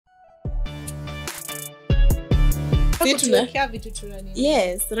kutuwekea vitu tunani.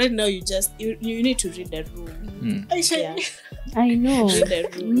 Yes, right now you need to read the room. Yeah. I know.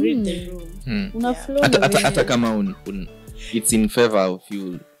 Read the room. Una flow. Hata kama it's in favor of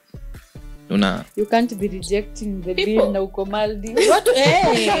you. You can't be rejecting the People. deal na uko Maldives. What?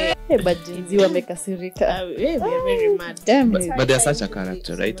 Hey, But Jinzi wamekasirika. we are very mad. Damn But it. they're such a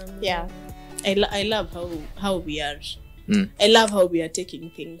character, right? Yeah. I love how we are. I love how we are taking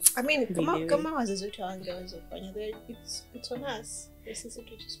things. I mean, kama wazazi wetu wangeweza kufanya, it's on us. This is it,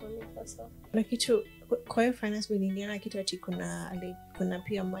 just one of us. Na kitu kwa hiyo finance niliona kitu ati kuna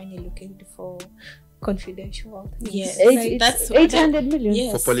pia money looking for confidential. Yes. That's 800 million.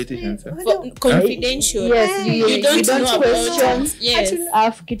 Yes. For politicians. For confidential. Yes, you don't know question. about yes.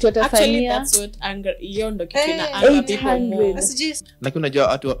 Kitu Actually, atafanyia. that's what anger yondo kitu na anger people more. Lakini unajua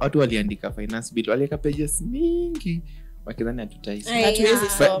watu waliandika finance bill, waliweka pages mingi. Wakidhani hatutaishi. Hatuwezi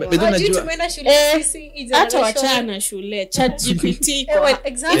soma. Unajua tumeenda shule sisi hata wachana shule ChatGPT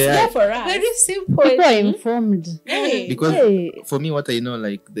exactly for us. very simple. People are informed. because for me what I know,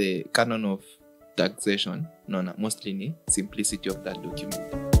 like the canon of taxation, mostly ni simplicity of that document.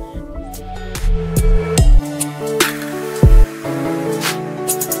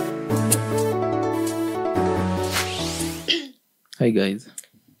 Hi guys.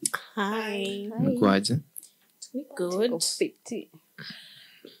 Hi. Mkwaje? Good.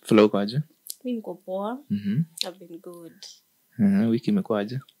 Flow kwaje? Mimi niko poa. I've been good. Wiki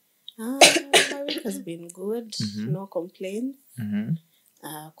imekwaje? My week has been good. No complaints.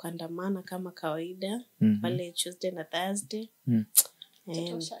 Kuandamana kama kawaida pale Tuesday na Thursday. And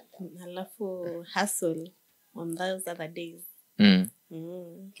alafu hustle on those other days.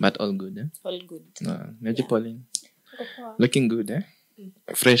 But all good, eh? All good. Naji Pauline. Looking good, eh?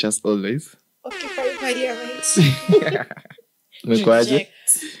 Fresh as always. Okay, parliament. Umekwaje?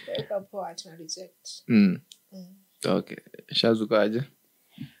 Poa, tuna reject. Okay. Shazu kwaje?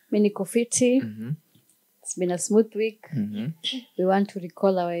 Mimi niko fiti. It's been a smooth week. We want to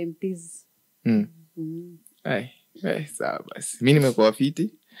recall our MPs. Sawa basi. Mimi nimekuwa fiti.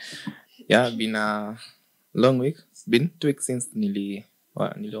 Yeah, been a long week. It's been 2 weeks since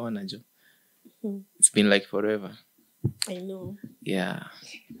niliona jo. It's been like forever. I know. Yeah.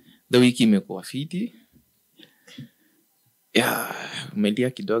 The week imekuwa fiti. Yeah, umelia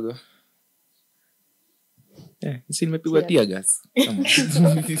kidogo. Nisi nimepigwa tear gas.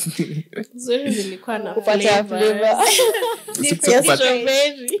 Zuri zilikuwa na Kupata flavor.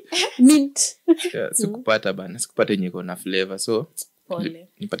 Strawberry. Mint. Sikupata bana. Sikupata yenye iko na flavor. So, Pole.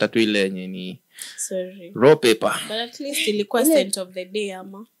 nipata tu ile yenye ni Sorry. raw paper. But at least ilikuwa scent of the day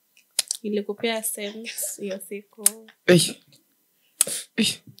ama. Ilikupea scent hiyo siku.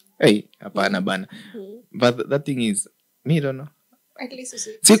 Hapana bana. But that thing is, me don't know. At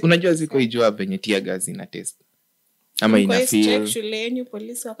least Unajua ziko ijua venye tear gas ina test. Ama ina feel. Shuleni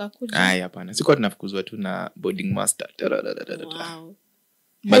polisi wakakuja. Hapana. Sikuwa tunafukuzwa tu na boarding master. Wow.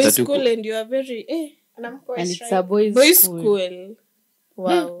 But Boys school and you are very And it's a boys school.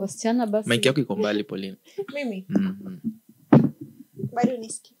 Wow. Wasichana basi. Mic yako iko mbali Pauline. mimi bado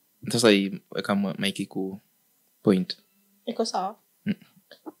niski. Sasa weka mic iko point. Iko sawa?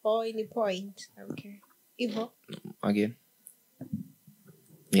 Ni point. Okay. Ivo. Again.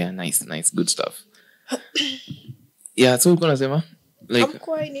 Yeah, nice. Good stuff. Yeah, so uko nasema like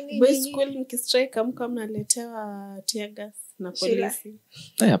Amkwa nini? Boys school mkistrike mko mnaletewa tear gas na polisi.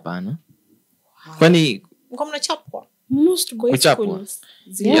 Hapana. Kwani Mko mnachapwa? Most boys Kuchapwa. schools.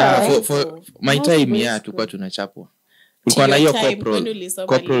 Yeah, for my time tulikuwa tunachapwa. Kulikuwa na hiyo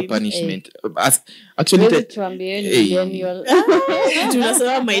corporal punishment. Actually millennial.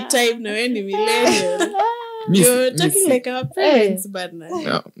 Tunasema my time na wewe ni millennial. You're talking like our parents bana.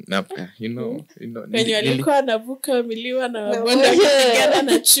 No, you know. When walikuwa anavuka miliwa na mabonde kupigana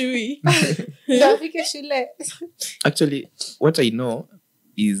na chui. Ndafika shule. Actually, what I know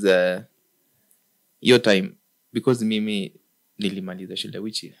is your time, because mimi nilimaliza shule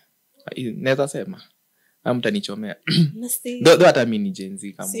which naweza sema amtanichomea. Though hata mimi ni Gen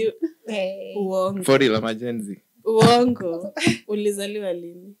Z kama. Uongo. For real ama Gen Z. Uongo. Ulizaliwa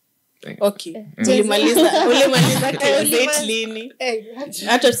lini? Okay. Ulimaliza class 8 lini?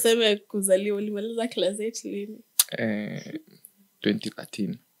 Hata tuseme kuzaliwa ulimaliza class 8 lini?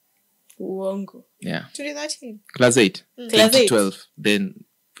 2013. Uongo. Yeah. 2013. Class 8. Class 8. 2012. Then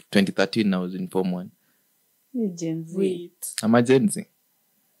 2013 I was in Form 1. Gen Z. Wait. Am I Gen Z?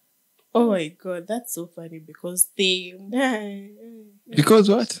 Oh my god, that's so funny because same. Because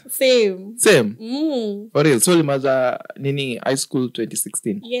what? Same. For real. So limaza nini high school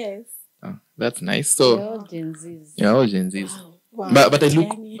 2016. Yes. Oh, that's nice. So All Gen Zs. yeah, all Gen Zs. Wow.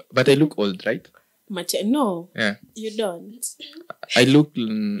 But I look old, right? No, Yeah. you don't. I look,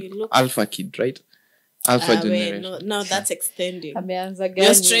 look- alpha kid, right? Alpha Wait, generation. no, now that's extending. Ameanza You're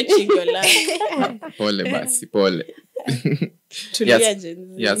gani? stretching your line. Pole basi, pole. Tulia Yes.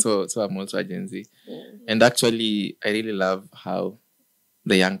 Gen Z. Yeah, so I'm also a Gen Z. And actually, I really love how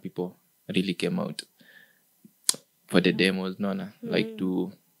the young people really came out for the demos, like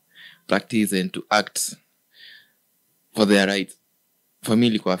to practice and to act for their rights. For me,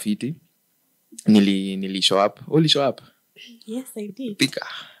 ilikuwa fiti. Nili show up. Only show up. Yes, I did. Thika.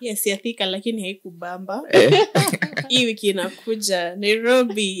 Yes, ya Thika lakini haikubamba. Hii wiki inakuja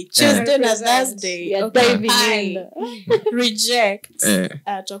Nairobi, Tuesday na Thursday. We are Okay, diving bye. in. Reject.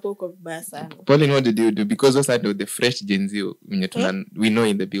 Toka huko vibaya sana. Pauline, what did you do? Because those are the fresh Gen Z we know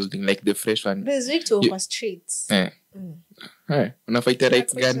in the building, like the fresh one. There's Victor for streets. Unafight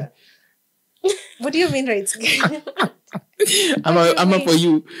rights gani? What do you mean rights? I'm for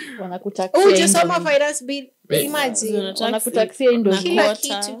you. Wanakutaksia Oh, just Indomie. some finance bill. Imagine. Wanakutaksia Indomie. Kila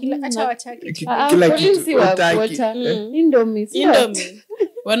Water. kitu, hata wataki. Kila kitu, Polisi wa utaki. water. Indomie, sio? Indomie.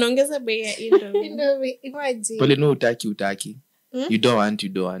 Wanaongeza bei ya Indomie. Indomie, imagine. Pauline, no utaki. You don't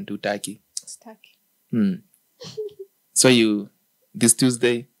want, utaki. Staki. So this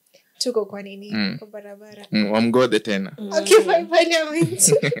Tuesday, Tuko kwa nini? Kwa barabara. wamgode tena. Okay, fine,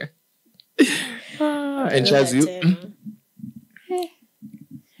 parliament. And Shaz, you? Tena.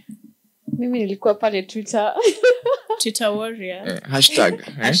 Mimi nilikuwa pale Twitter. Twitter warrior. Hashtag.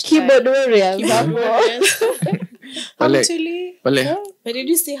 Keyboard warriors hapo. Pale. Actually, But did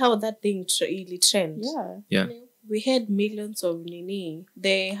you see how that thing really trend? Yeah. We had millions of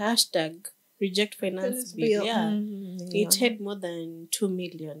the hashtag reject finance bill. Yeah. It had more than 2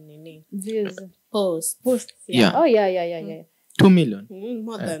 million Views. posts. Yeah. Oh, yeah. 2 million.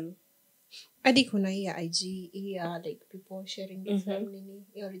 More than. hadi kuna hii ya IG hii ya like people sharing the same nini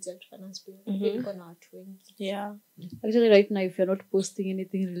your reject finance bill. Iko na watu wengi. Yeah. Actually right now if you're not posting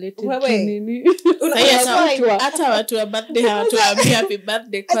anything related to Wewe. nini. Hata watu wa birthday hawatuambia happy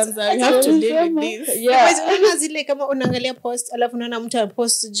birthday kwanza. We have to deal with this. Yeah. Unaona zile kama unaangalia post alafu unaona mtu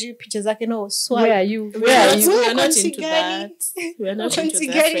anapost juu picha zake no swipe. Where are you? We are not Konsi into gani? that. We are not Konsi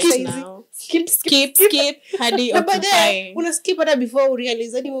into that gani right saizi? now. Skip. Hadi Na baadaye occupy. una skip hata before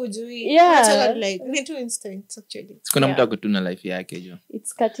urealize hadi wewe ujui. Yeah. Unataka like ni too instant actually. Sikuna mtu akutuna life yake jo.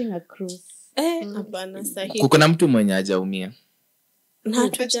 It's cutting across. Hapana sahihi. Kuna mtu mwenye hajaumia. Na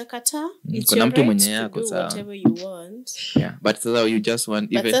hatujakataa. It's Kuna your mtu right mwenye to yako do sawa. whatever you want. Yeah, but sasa you just want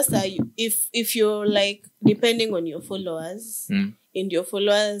But even sasa if you're like depending on your followers and your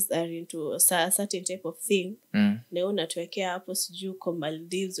followers are into a certain type of thing, na unatuwekea hapo sijui uko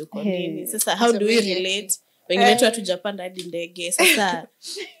Maldives uko nini. Sasa how do we relate? Wengine tu hatujapanda hadi ndege. Sasa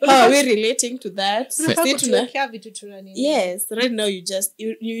how are we relating to that? Sisi tunawekea vitu tunani. Yes, right now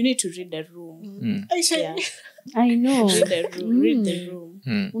you need to read the room. Yeah. I know. Read the room.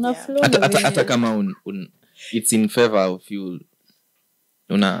 Una flow. hata kama it's in favor of you.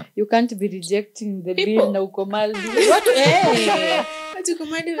 You can't be rejecting the People. deal na uko mali. What? Hey. Hadi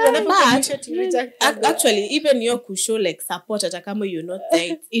kumadi Actually, even your kushow like support hata kama you're not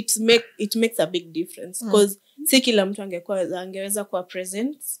there, it makes a big difference because si kila mtu angeweza kuwa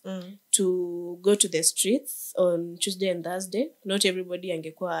present to go to the streets on Tuesday and Thursday. Not everybody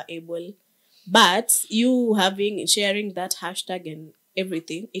angekuwa able, but you sharing that hashtag and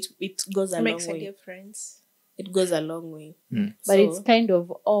everything, it goes a long makes a way. difference. It goes a long way. But it's kind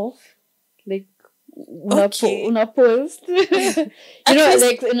of off. Like Okay. una post. You know,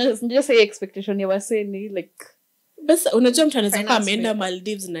 like just say expectation ya waseni like Basa unajua mtu anaweza kuwa Finance ameenda bill.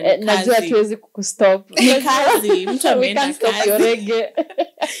 Maldives na ni najua kazi. tuwezi kukustop. Ni kazi, mtu We ameenda can't stop your kazi. reggae.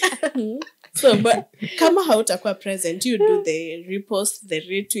 So, but kama hautakuwa present, you do the repost, the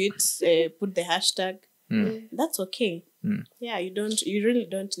retweet, put the hashtag. That's okay. Yeah, you really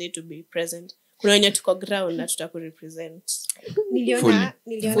don't need to be present. Kuna wenye tuko ground na tutakurepresent.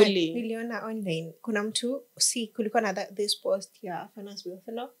 Niliona online kuna mtu kulikuwa na this post ya finance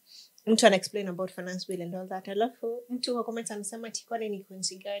bill mtu ana explain about finance bill and all that alafu mtu kwa comment anasema tikwane ni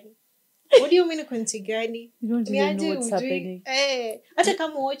kunzi gani. What do you mean kunzi gani? You don't even know what's happening. Hata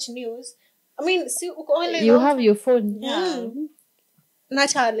kama watch news I mean see uko online You have your phone. Yeah.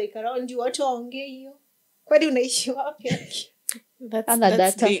 Not like around you watu waongee hiyo. Kwani unaishi wapi? Hana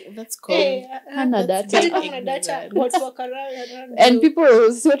data. That's called. Hana data. Hata kama una data watu wako around And you.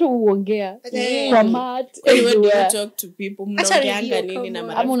 people sote huongea kwa mat When do you everywhere. talk to people? Acha Mnaongeanga radio nini na kama-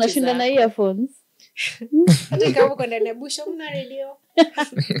 marafiki Ama unashinda na zako? earphones. Hata kama uko ndani ya bush mna radio.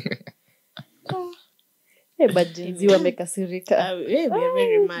 But Gen Z wamekasirika. We are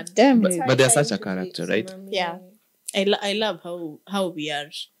very mad. Damn but it. they're such a character, right? Yeah. I love how we are.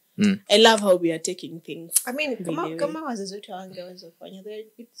 I love how we are taking things. I mean, Vile kama wazazi wetu hawangeweza kufanya,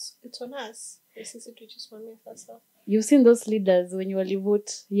 it's on us. Sisi tujisimamie sasa. You've seen those leaders when you only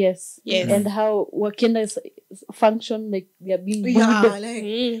vote yes. And how wakienda function like they are being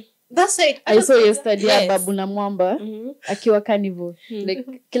booed. That's it. I saw yesterday Babu na Mwamba akiwa carnival.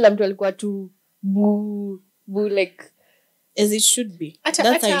 Like kila mtu alikuwa tu boo like as it should be. That's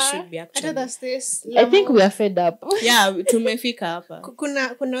how it should be actually. That's this. I think we are fed up. Yeah, tumefika hapa.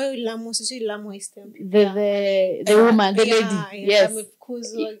 Kuna huyu Lamu, sisi Lamu is the woman, the lady. Yes.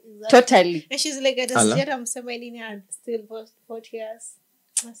 Totally. And she's like, I'm still 40 years.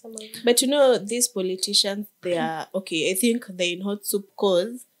 But these politicians, they are okay. I think they're in hot soup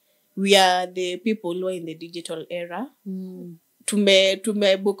because we are the people who are in the digital era.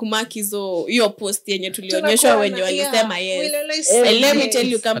 Tume bookmark hiyo post yenye tulionyeshwa wenye walisema yes. And let me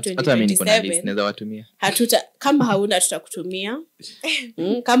tell you, come 2027 kama hauna tutakutumia.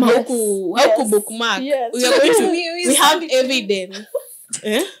 Kama huku bookmark, we have evidence.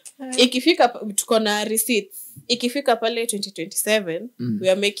 Ikifika tuko na receipts. Ikifika pale 2027 we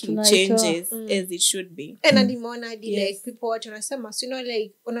are making changes as it should be. And nimeona like people what wanasema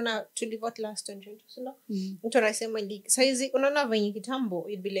like unaona tulivote last 2020 mtu anasema like saizi unaona venye kitambo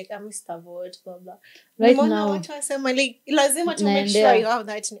it'd be like Mr. Vote blah blah. Right now watu wanasema like lazima to make sure you have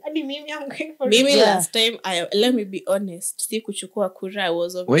that. Hadi mimi I'm going for mimi last time let me be honest, sikuchukua kura. I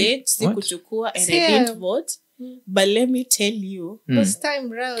was of age, sikuchukua and I didn't vote. But let me tell you, this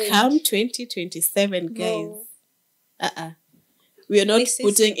time round, come 2027 guys, we are not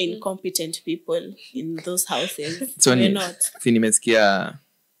putting incompetent people in those houses. We're not. Si nimesikia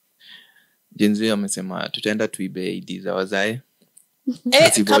Jenzi amesema tutaenda tuibe ID za wazae.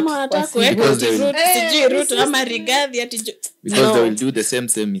 Kama wanataka kuweka sijui route ama Rigathi because they will do the same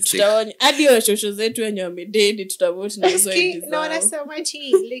mistake. Hadi washosho zetu wenye wamededi tutavote na hizo ID. No, wanasema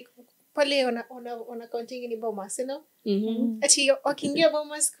like pale ona counting ni Bomas, ati wakiingia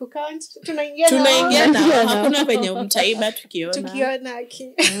Bomas ku count tunaingia na hakuna penye mtaiba tukiona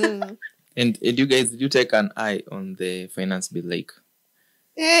and you guys, did you take an eye on the finance bill like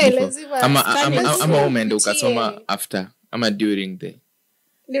lazima ama umeenda ukasoma after ama during the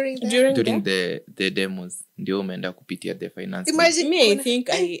demos ndio umeenda kupitia the finance bill? Me, I think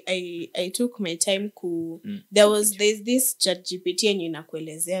I took my time there's this ChatGPT yenye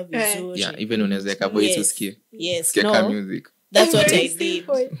inakuelezea vizuri. Yeah, even unaweza ka voice usikie. Yes, ka music. That's what I did.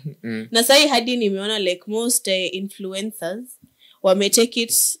 Na sai hadi nimeona like most influencers wame take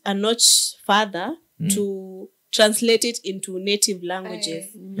it a notch further to translate it into native languages.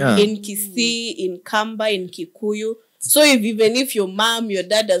 In Kisii, in Kamba, in Kikuyu. So even if your mom, your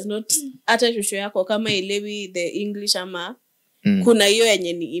dad does not hata shosho yako kama elewi the English ama kuna hiyo yenye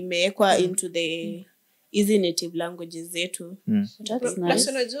imewekwa into the easy native languages zetu. That's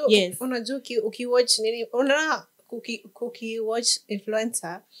nice. Unajua ukiwatch nini unaona ukiwatch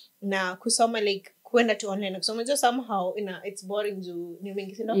influencer na kusoma like kwenda tu online kusoma just somehow it's boring juu ni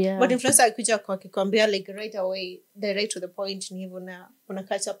mingi sino but influencer akija kwa kikwambia like right away direct to the point ni hivyo na una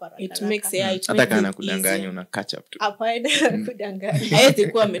catch up haraka. It makes hata kana kudanganya una catch up tu. Hapana kudanganya. Haiwezi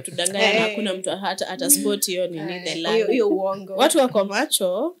kuwa ametudanganya na hakuna mtu hata sport hiyo ni the line. Hiyo uongo. Watu wako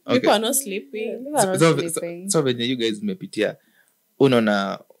macho, people are not sleeping. So when you guys mepitia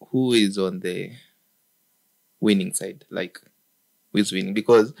unaona who is on the winning side, like who is winning,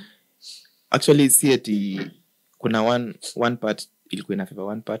 because actually see ati kuna one part ilikuwa ina favor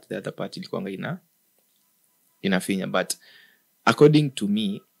one part, the other part ilikuwa inafinya, but according to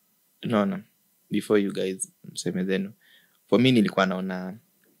me naona before you guys mseme zenu, for me nilikuwa naona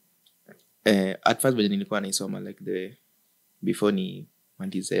at first when nilikuwa naisoma like the before ni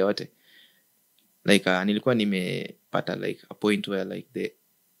mandize yote like nilikuwa nimepata like a point where like the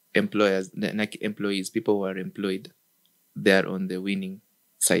employees, people who are employed, they are on the winning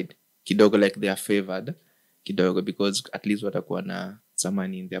side kidogo, like they are favored kidogo because at least watakuwa na some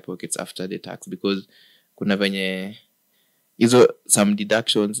money in their pockets after the tax, because kuna venye hizo some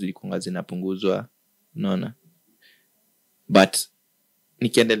deductions zilikuwa zinapunguzwa unaona, but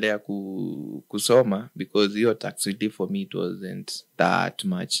nikiendelea kusoma because hiyo tax relief for me it wasn't that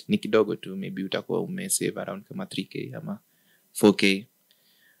much, ni kidogo tu, maybe utakuwa umesave around kama 3k ama 4k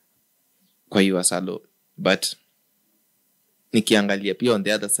kwa hiyo asalo, but nikiangalia pia on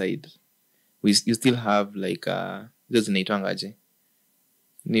the other side you still have like hizo zinaitwangaje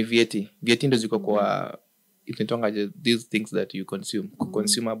ni VAT ndo ziko kwa inaitwangaje these things that you consume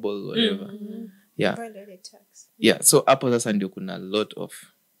consumable whatever yeah so hapo sasa ndio kuna a lot of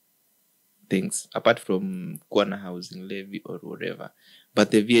things apart from kuwa na housing levy or whatever, but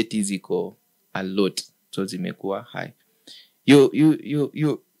the VAT ziko a lot, so zimekuwa high.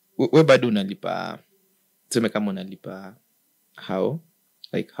 You we bado unalipa, tuseme kama unalipa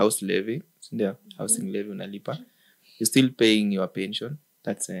like house levy, ndio housing levy unalipa, you're still paying your pension,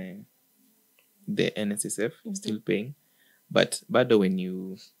 that's the NSSF, you're still paying, but bado when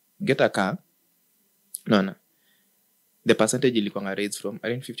you get a car, no, the percentage ilikuwa raised from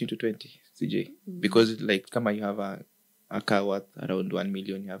around 15 to 20 CJ, because like kama you have a car worth around 1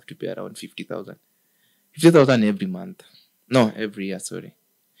 million, you have to pay around 50,000 every month, no, every year, sorry.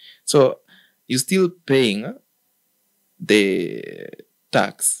 So you're still paying the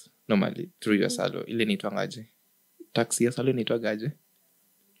tax normally through your salary. Ile inaitwangaje? Tax ya salary inaitwagaje?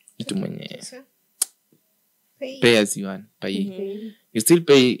 Kitu mwenye pay as you earn, pay. You still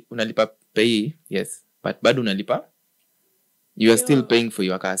pay, unalipa pay, yes, but bado unalipa, you are still paying for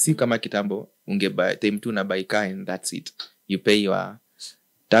your car. Si kama kitambo ungebuy time tu na buy car and that's it. You pay your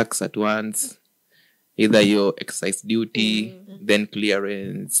tax at once, either your excise duty, then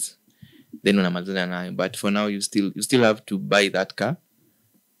clearance, then unamalizana nayo. But for now you still have to buy that car,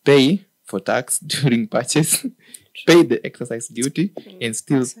 pay for tax during purchase, pay the excise duty, and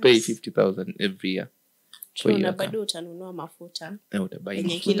still pay 50,000 every year. Na bado utanunua mafuta.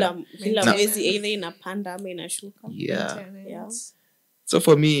 Yenye kila mwezi either inapanda ama inashuka. Yeah. So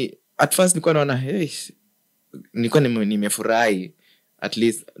for me, at first nilikuwa naona nilikuwa nimefurahi, at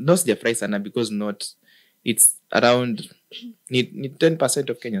least not sijafurahi sana, because not, it's around ni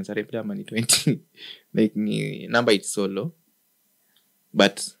 10% of Kenyans are every money 20 like ni number, it's so low,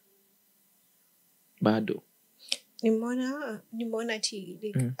 but bado nimeona ati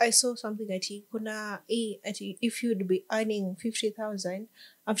like, I saw something ati kuna ati if you'd be earning 50,000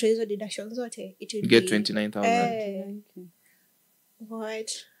 after hizo deductions zote it would get be 29,000.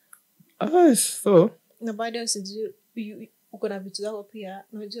 What? So na bado sijui uko na vitu zako pia,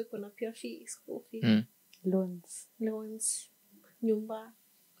 unajua kuna pia school fee, loans, nyumba,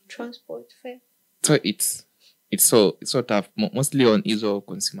 transport fare. So it's so tough, mostly on hizo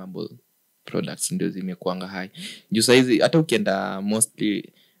consumable products ndio zimekuanga high. Juu saizi hata ukienda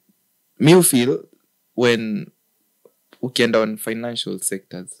mostly, me feel when ukienda on financial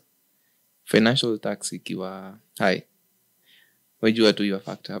sectors, financial tax ikiwa high, wajua tu you are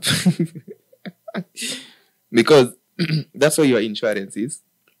fucked up. Because that's where your insurance is,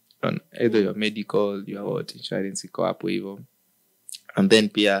 on either your medical, your what, insurance iko hapo hivyo. And then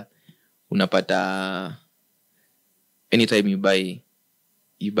pia unapata anytime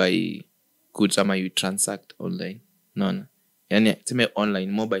you buy goods ama you transact online, no, yani tuseme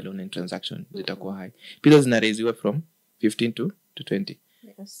online, mobile online transaction zitakuwa high, pia zinareziwa from 15 to 20.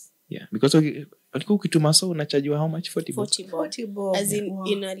 Yes. Yeah, because ukituma so unachajiwa how much? 40 bob. As in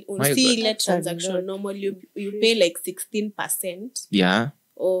ile transaction normally you pay like 16%. Yeah.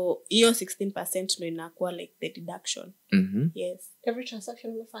 Or hiyo 16% no inakuwa like the deduction. Yes. Every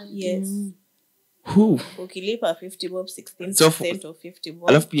transaction you find. Yes. Ukilipa 50 bob, 16% of 50 bob.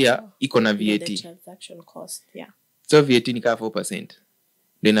 Alafu pia iko na VAT. The transaction cost, yeah. So VAT ni kama 4%.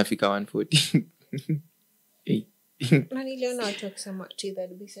 Then afika 140. Na niliona watu wakisema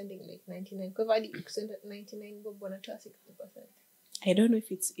that be sending like 99. Kwa hadi kusend 99 bob wanatoa 60%. I don't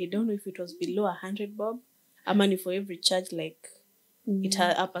know if it was below 100 bob. Ama ni for every charge like it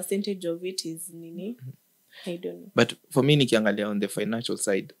has a percentage of it is nini. I don't know. But for me nikiangalia on the financial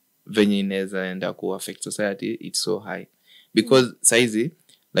side, venye inaweza enda ku affect society, it's so high. Because saizi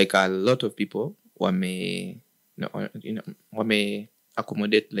like a lot of people wame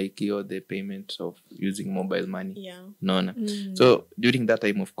accommodate like the payment of using mobile money. Yeah. No. So during that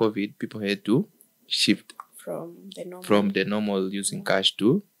time of COVID, people had to shift from the normal using cash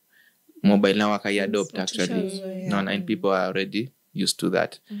to mobile. Now I adopt actually. And people are already used to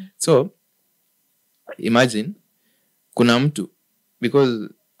that. So imagine kuna mtu, because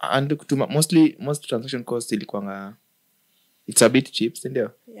most transaction costs ilikuanga it's a bit cheap,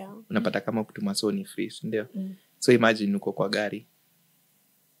 ndio? Yeah. Unapata kama kutuma so ni free, ndio? So imagine uko kwa gari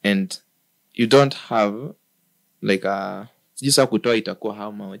and you don't have like just kutoa itakuwa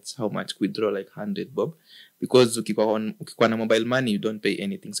how much withdraw like 100 bob, because ukikuwa na mobile money you don't pay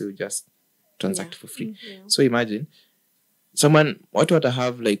anything, so you just transact for free. So imagine watu wata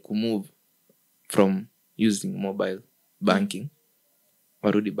have like to move from using mobile banking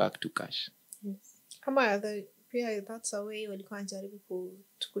warudi back to cash. Yes. Kama pia that's a way walikuwa wanajaribu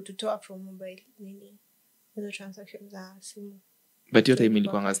kututoa from mobile nini hizo transactions za simu. But your time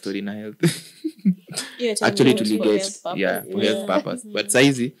ilikuwa story na health. Actually to get for health purpose. But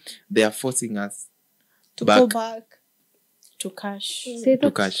saizi they are forcing us to go back to cash.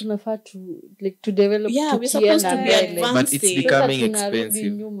 To cash. Tunafaa to develop. Yeah, we're supposed to be advanced. But it's becoming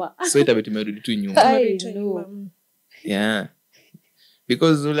expensive. So itabidi tumerudi tu nyuma. I know. Yeah.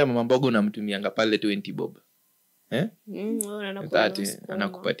 because ule mama mboga unamtumianga pale 20 bob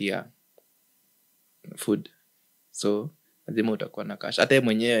anakupatia food, so lazima utakuwa na cash. Hata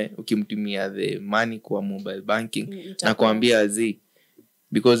mwenyewe ukimtumia the money kwa mobile banking na kuambia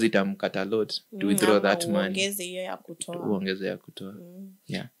because itamkata lot to withdraw that money, uongeze ya kutoa.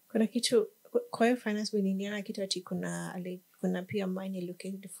 Yeah, kuna kitu kwa hiyo finance bill Indiana kitu ati kuna pia money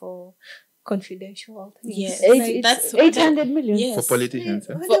looking for confidential things. Yes. That's 800 million. Yes. For politicians.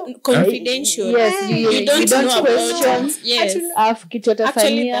 For confidential. Yes, you don't know question. about. Yes. Kitu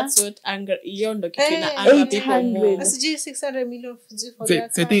Actually, that's what anger. Yondo kitu ina anger people more. That's 600 million for So, their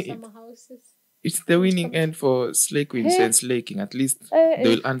so I think summer houses. It's the winning end for slay queens and slaking. At least they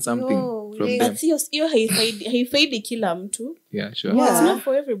will earn something from them. But hiyo haifaidi kila mtu. Yeah, sure. Yeah. It's not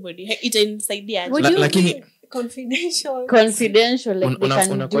for everybody. Itanisaidia aje. Lakini confidential like they can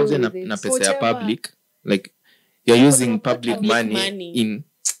do unakuanza na pesa ya public, like you're using public money in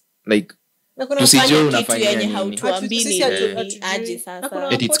like tusijue unafanya nini. Hautuambii ni aje sasa.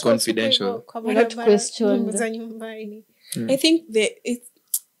 It's confidential. Not questioned. I think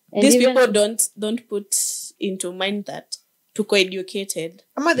these people don't put into mind that tuko educated.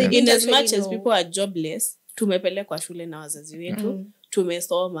 In as much as people are jobless, tumepelekwa shule na wazazi wetu,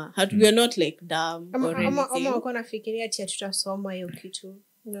 tumesoma. We are not like dumb or anything. Ama wako nafikiria ati tutasoma hiyo kitu.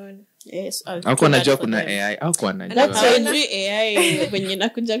 Unaona? Yes. Hauko najua kuna AI, hauko anajua. AI when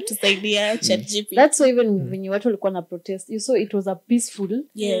nakuja kutusaidia ChatGPT. That's why even when watu walikuwa na protest, you saw it was a peaceful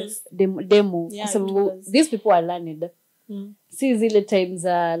demo. Yeah, so these people are learned. See zile times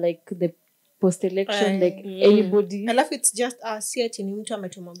like the post election like anybody. Alafu it's just ati ni mtu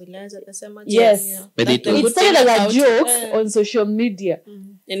ametumobilize atasema yes. But it started as a joke on social media.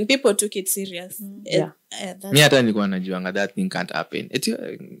 And people took it serious. Mimi hata nilikuwa najuanga that thing can't happen.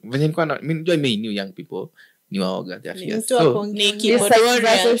 Venye nilikuwa mimi knew young people ni waoga their fears. So ni keyboard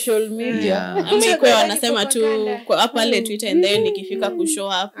social media. Amekuwa wanasema tu kwa pale Twitter and then ikifika ku show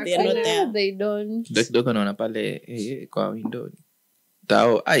up they are not there. They don't. Dogo naona pale kwa window.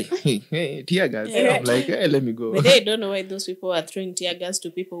 Tao tear gas. I'm like let me go. But they don't know why those people are throwing tear gas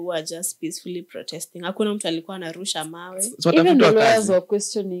to people who are just peacefully protesting. Hakuna mtu alikuwa anarusha mawe. Even the lawyers were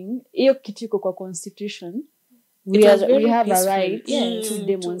questioning hiyo kitu iko kwa constitution. We have a right to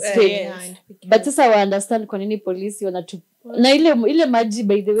demonstrate. But sasa wa understand kwa nini polisi wanatu na ile maji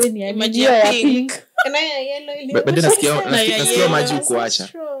by the way ni maji ya pink. Na ya yellow ile. But nasikia maji kuacha.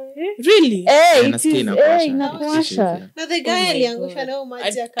 Really? Inakuasha. Na the guy aliangusha leo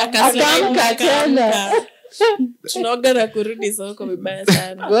maji akaamka tena. Tunaoga na kurudi soko vibaya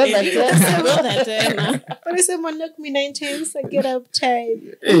sana. Goza tena. Wanasema knock me 9 times I get up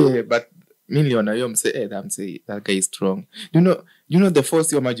tired. But miliona yo mse that guy is strong. You know the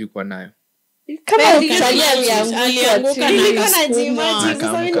force yo maji kwa nayo. Kama alianguka na jimaji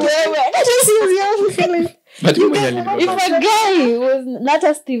wewe. But if a guy was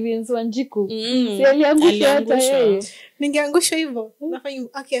Nata Stevens Wanjiku, si aliangusha. Ningeangusha hivyo. Nafanya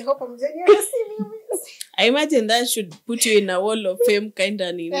okay, hope mjeni. I imagine that should put you in a wall of fame kind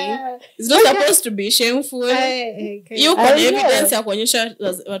of nini. It's not supposed to be shameful. You can evidence ya kuonyesha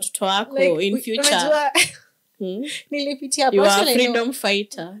watoto wako in future. Nilipitia you are a freedom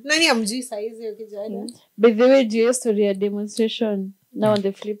fighter. Nani amjui saizi hiyo kijana? By the way, your story ya demonstration. Now on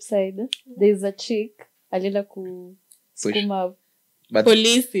the flip side, there is a chick alienda kusukuma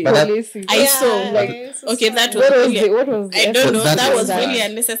police. I saw like okay, that was really, what was I don't know, that was really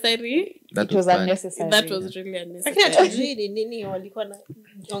unnecessary. That was unnecessary. That was really unnecessary. Lakini atujui nini walikuwa na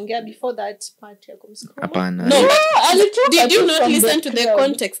ongea before that part ya kumsukuma. Hapana. No, did you not listen to the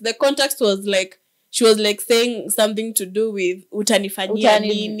context? The context was like she was like saying something to do with utanifanyia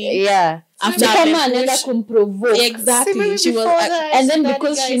nini. Yeah. After kama anaenda kumprovoke. Exactly. She was and then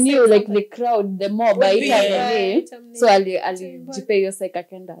because she knew like the crowd, the mob so alijipe hiyo seka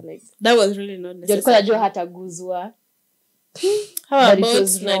kenda like. That was really not necessary. Alikuwa anajua hataguzwa. How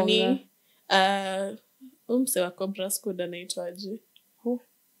about nani? Umse wa Cobra Squad anaitwaje?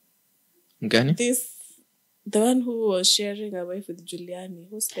 Ngani? The one who was sharing a wife with Giuliani.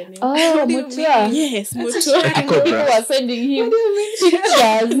 Who's the name? Oh, Mutua. Yes, Mutua. People were sending him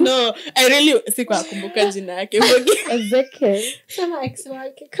pictures. No, I really sikuwa kumbuka jina yake. Ezekiel. Sama ex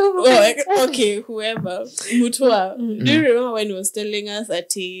wake. Okay, whoever. Mutua. Do you remember when he was telling us that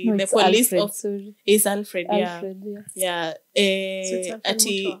the police is Alfred? Yeah.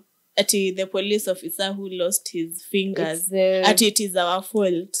 At the police officer who lost his fingers. At it is our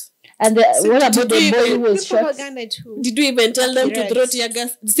fault. And what about the boy who was shot? Did we even tell them to throw tear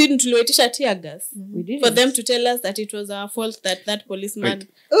gas? Didn't tuliwaitisha tear gas? We didn't. For them to tell us that it was our fault that policeman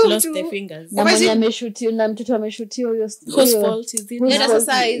lost their fingers. Na mwenye ameshutiwa na mtoto ameshutiwa huyo. Whose fault is it? Nenda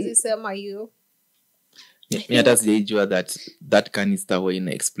sasa hizi sema hiyo. Mimi hata sijajua that canister wa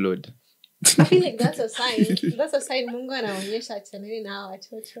ina explode. I feel like that's a sign. That's a sign Mungu anaonyesha chaneli na hawa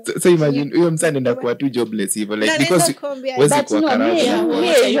watoto. So imagine huyo msanii anaenda kuwa too jobless hivyo like because wezi kuwa karamu.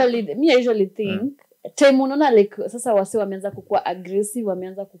 Me usually think time unaona like sasa wase wameanza kukua aggressive,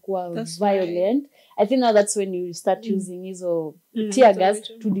 wameanza kukua violent. I think now that's when you start using hizo tear gas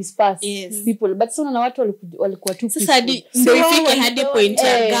to disperse people. But so na watu walikuwa too peaceful. Sasa ndio ifike hadi point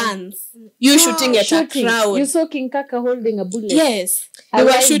ya guns. You shooting at a crowd. You saw King Kaka holding a bullet. Yes. They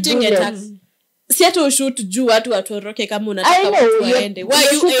were shooting at a si hata ushoot juu watu watoroke kama unataka watu waende. Why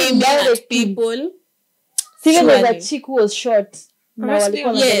you aiming at people? See, there's a chick who was shot.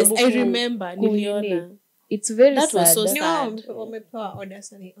 Yes, I remember. Niliona. It's very that sad. Was so sad. No, wamepewa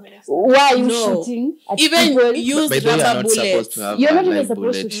orders. Why are you shooting at even people? Use rubber bullets. You're not even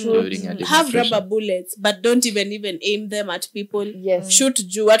supposed to shoot. Have rubber bullets, but don't even aim them at people. Yes. Shoot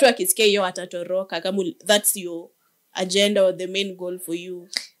juu watu wakisikia hiyo watatoroka kama that's your agenda or the main goal for you.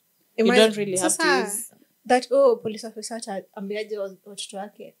 You don't really have to use that police officer ambiaje watoto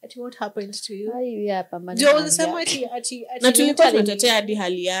wake ati what happened to you. Yeah, pambana. Ndio unasema ati na tulikuwa tunatetea hadi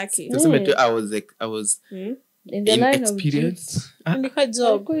hali yake. Tuseme tu I was in the line experience. Nilikuwa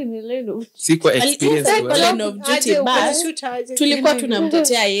job. Si kwa experience line of duty but tulikuwa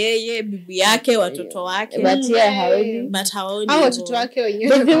tunamtetea yeye, bibi yake, watoto wake. But haoni. Hao watoto wake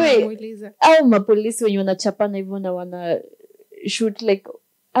wenyewe wanamuuliza. Au mapolisi wenyewe wanachapana hivyo na wana shoot like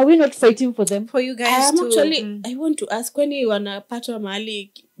are we not fighting for them? For you guys to actually I want to ask when wanapatwa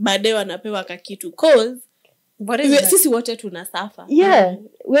mahali baadaye wanapewa kakitu cause sisi wote tunasafa. Yeah,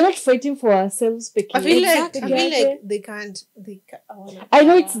 we're not fighting for ourselves. I feel like they can't I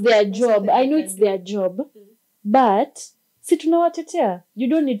know it's their job. But si tunawatetea. You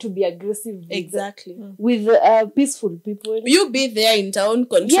don't need to be aggressive with peaceful people. You be there in town,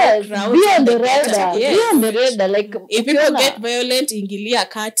 control crowds. Be on the radar. Be on the radar. Like if people get violent, ingilia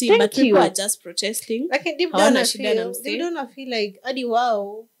kati, but people are just protesting. Like deep down, they don't feel like adi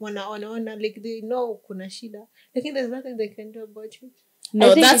wao wanaona like they know kuna shida. Like there's nothing they can do about it.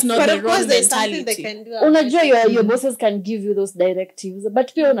 No, that's not the wrong mentality. Unajua your bosses can give you those directives,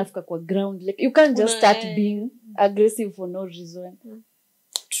 but pia unafika kwa ground. Like you can't just start being aggressive for no reason.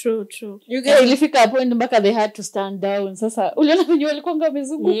 True. You guys ilifika hapo mpaka they had to stand down. Sasa uliona wenyewe walikuwa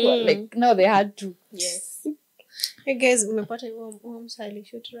wamezungukwa like now they had to. Yes. Hey guys, mmepata huo msali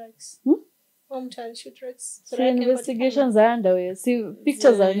shoot racks. Shoot racks. So investigations are underway. See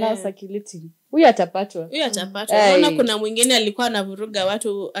pictures are now circulating. Huyu atapatwa. Unaona kuna mwingine alikuwa anavuruga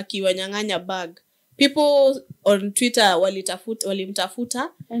watu akiwanyang'anya bag. People on Twitter walimtafuta.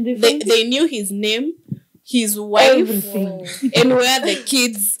 They knew his name, his wife, and where the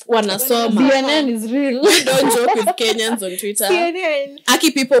kids wanasoma. CNN is real. Don't joke with Kenyans on Twitter. CNN.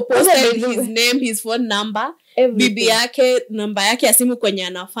 People posted his name, his phone number, bibi yake, namba yake ya simu kwenye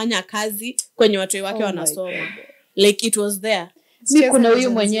anafanya kazi, kwenye watu wake wanasoma. Like it was there. Mi kuna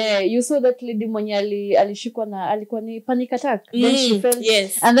huyu mwenye you saw that lady mwenye alishikwa na alikuwa ni panic attack then she fell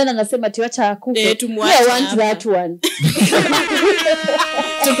and then anasema tiwacha akufe. I want that one.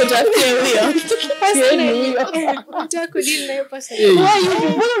 Tukutafutie huyo. Mtakudini na hiyo pesa.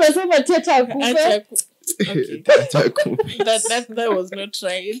 Mbona unasema tiwacha akufe? Okay. that was not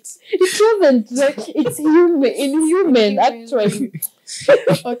right. It wasn't like it's inhuman actually.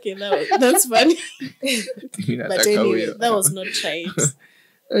 Okay, that's funny. But anyway, that was not right.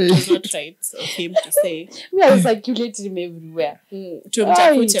 It was not right of him to say. We are circulating him everywhere.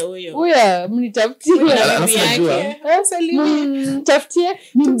 Tumtafute huyo. Huyo mnitafutie. Mtafutie,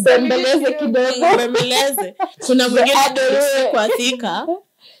 mbembeleze kidogo. Mbembeleze. Kuna mwingine kwa Thika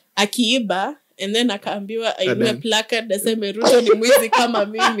akiiba and then akaambiwa aibe placard aseme Ruto ni mwizi kama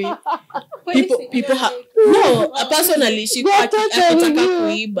mimi. People no, a person alishikwa akitaka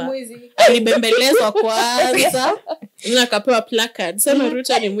kuiba. Alibembelezwa kwanza na akapewa placard sema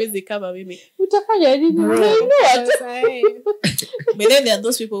Ruto ni mwizi kama mimi. Utafanya nini? But then there are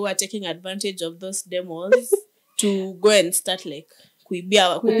those people who are taking advantage of those demos to go and start like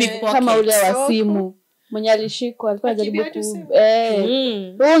kuibia kupick pockets. Kama ule wa simu mwenye alishikwa alikuwa anajaribu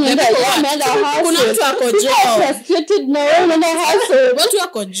kuna mtu ako job watu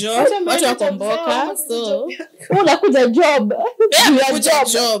wako job watu wako mboka so unakuja job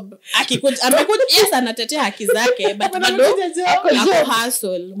akikuja amekuja yes anatetea haki zake but bado ako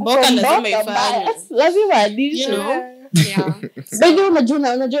hustle mboka lazima ifanye lazima you know Bado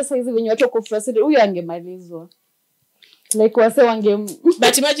unajua saizi wenye watu wako frustrated huyu angemalizwa. Like wase wange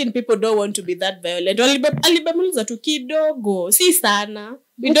but imagine people don't want to be that violent. Alibamiliza tu kidogo, si sana.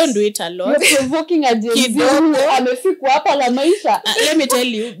 We don't do it a lot. You're provoking a Gen Z amefikwa hapa la maisha. Let me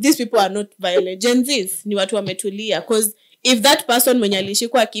tell you, these people are not violent. Gen Zs ni watu wametulia, because if that person mwenye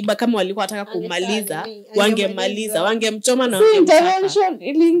alishikwa akiba kama walikuwa wataka kumaliza, wangemaliza, wangemchoma na intervention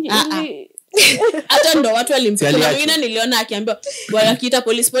ili hata ndo watu walimpiga. Wengine niliona akiambiwa wanakiita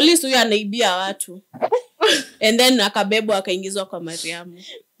police huyu anaibia watu. And then akabebwa akaingizwa kwa Mariamu.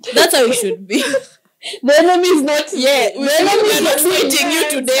 That's how it should be. The enemy is not the enemy is not fighting you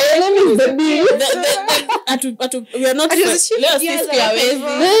today. The enemy is the bill. We are not leo sisi hawezi.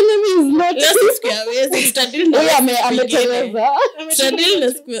 The enemy is not. Leo sisi hawezi. Tutadili na ameteleza.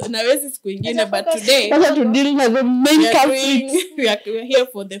 Tutadili na wezi siku nyingine, but today to deal with the main conflict. We are here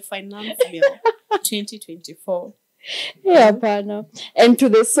for the finance bill 2024. Hapana. And to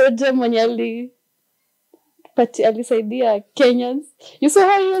the soldier mwenye alisaidia Kenyans. You saw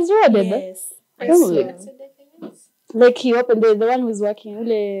how he was rewarded? Yes. Like he opened the one who was working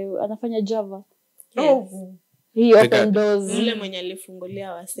ule anafanya Java. He opened doors. Ule mwenye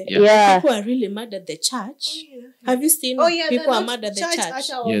alifungulia wase. Yeah. People are really mad at the church. Have you seen people are mad at the church?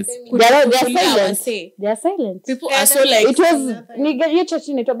 Yes. They are silent. People are so like it was your church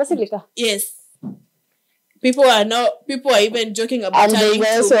inaitwa Basilica. Yes. People are even joking about and they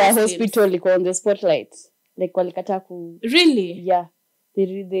also a hospital like on the spotlight. Like walikataa ku really? Yeah. They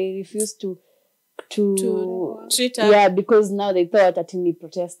refused to treat her. Yeah, because now they thought that in the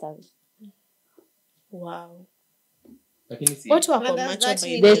protesters. Wow. What wako macho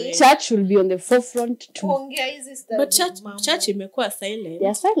by the church will be on the forefront too. But church imekuwa silent. They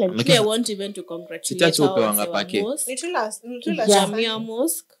are silent. They want even to congratulate Jamia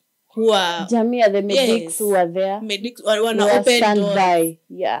Mosque who are Jamia, the medics who are there. Medics wana open doors. By.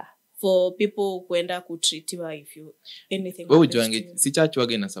 Yeah. For people kuenda kutritiwa if you anything. Wewe ujuange si church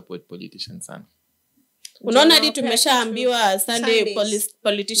wage na support politicians sana. Unaona hadi tumeshaambiwa Sunday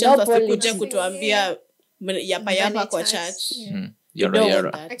politicians wasikuja kutuambia yapa kwa church.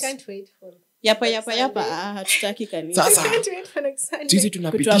 Yara. I can't wait for Yapa hatutaki kanisa. Sasa. I can't wait for next Sunday. Sisi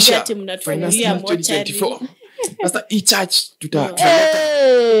tunapitisha mnatufungulia mochari. Sasa hii church tutaleta.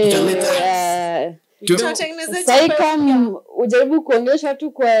 Sai kama ujaribu kuongesha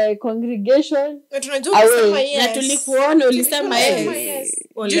tu kwa congregation tunajua kusema yes. Na tulikuona ulisema yes.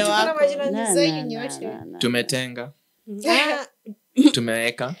 Ole wako. Tumetenga.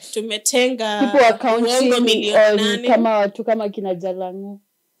 Tumetenga people are counting on kama watu kama kina Jalango.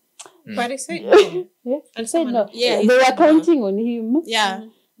 But I said no. Yeah, they were counting on him. Yeah.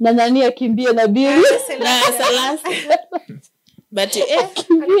 Na nani akimbia na bili na Salasi. But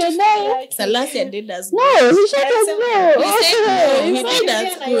Salasi did us good. No, he shot us no. He did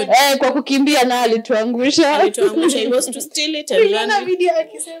us good. Kwa kukimbia na alituangusha. He was to steal it and run. Kuna video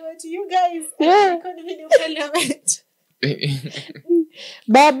akisema to you guys. Kuna video parliament.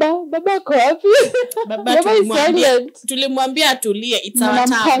 Baba kwa wapi? Baba tulimwambia atulie. It's our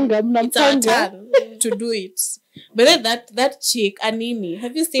turn to do it. But then that chick Anini,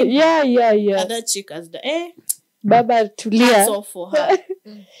 have you seen? Yeah. That chick has the Baba tulia. That's all for her.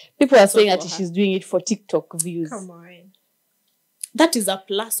 People are saying that she's doing it for TikTok views. Come on. That is a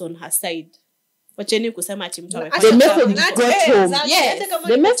plus on her side. Wacheni kusema ati mtu amepata. The message got home. Yes.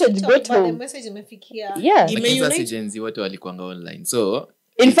 The message got home. The message imefikia. Yeah. Imeunite Gen Z wote walikuanga online. So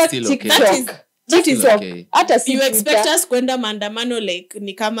in fact TikTok. That is okay. Hata si you expect us kwenda maandamano like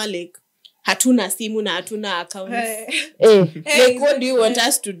ni kama like hatuna simu na hatuna accounts. Like what do you want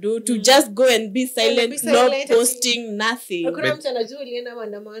us to do? To just go and be silent, not posting nothing. Hakuna mtu anajua ulienda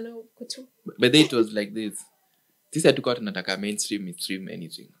maandamano kutu. But it was like this. Sisi hatukuwa tunataka mainstream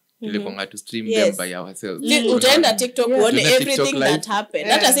anything. Tulikonga to stream them by ourselves. Utaenda TikTok uone everything that happened.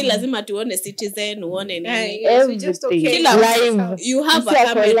 Hata si lazima tuone Citizen uone nini. Everything live. You have a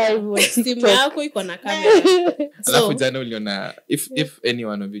camera. Simu yako iko na camera. Alafu jana uliona if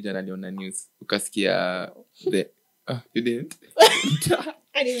anyone of you jana aliona news ukasikia the you didn't.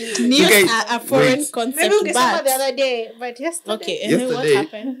 I didn't. News are a foreign concept. Maybe we saw the other day, but yesterday. Okay, yesterday, what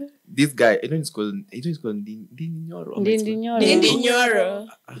happened? This guy, I know it's called Ndinyoro. Ndinyoro.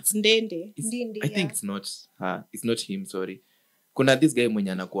 It's Ndende. I think it's not her. It's not him, sorry. Kuna this guy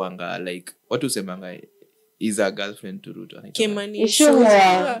mwenye anakuanga like watu semanga is a girlfriend to Ruto. Kimani.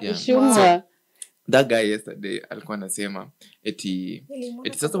 Ishumwa. That guy yesterday alikuwa anasema eti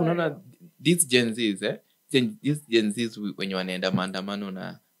sasa unaona these Gen Zs these Gen Zs wenye wanaenda maandamano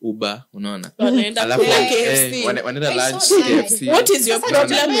na Uber, unaona. Wanaenda Alafu, kula KFC. wanaenda lunch so nice. KFC. What is your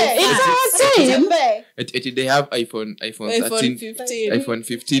problem with It's that? They have iPhone 13, 15. iPhone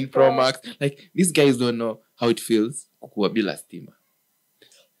 15 Pro Max. Like, these guys don't know how it feels kukuwa bila stima.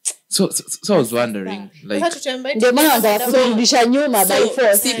 So I was wondering, like, ndio maana wanataka kurudisha nyuma by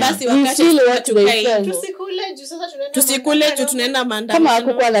force. Si basi We wakati feel what they tukai- felt. tusikule juu tunaenda Kama maandamano.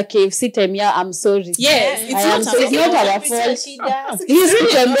 hakukuwa na KFC time ya I'm sorry. Yes, it's I am not sorry. It's not our fault. Hii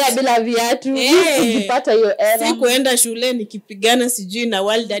kutembea bila viatu. Hii kujipata hiyo era. Si kuenda shule nikipigana sijui na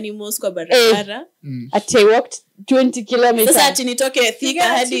wild animals kwa barabara. Ati I walked 20 kilometers. Sasa ati nitoke Thika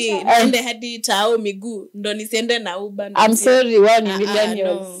hadi niende hadi Tao miguu ndo nisiende na Uber. I'm sorry, wao ni no.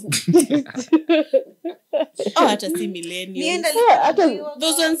 millennials. Hata si millennials.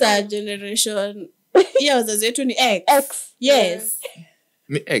 Those ones are generation. Yeah, wazazi wetu ni X. Yes.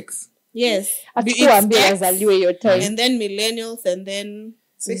 me X. Yes. Hatukuambia wazaliwe hiyo time. And then millennials and then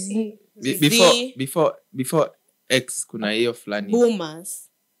Before X kuna hiyo fulani. boomers.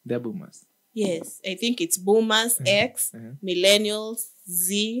 They're boomers. Yes, I think it's boomers, X, millennials,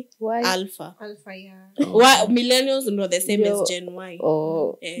 Z, Why? Alpha. Yeah. Millennials are the same Yo. as Gen Y.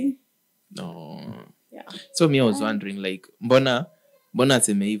 Oh. No. Yeah. So me I was wondering, like, mbona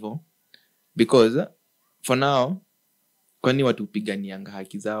aseme hivyo? Because for now, kwani watu piganianga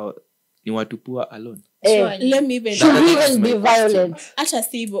haki zao ni watu poor alone. Let me even Should we even be violent? hata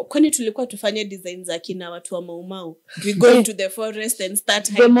si hivyo. Kwani tulikuwa tufanye design za kina watu wa Maumau. We go into the forest and start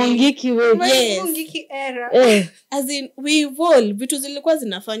The hiding. Mongiki way. Yes. Eh. As in, we evolve. Vitu zilikuwa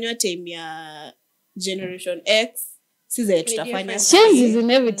zinafanywa time ya Generation X. Sisi tutafanya. Change is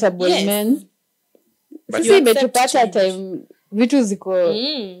inevitable, Yes. man. But Sisi you imetupata accept time vitu ziko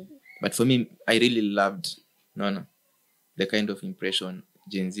But for me, I really loved the kind of impression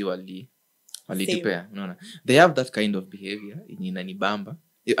Gen Z walitupea. They have that kind of behavior inanibamba.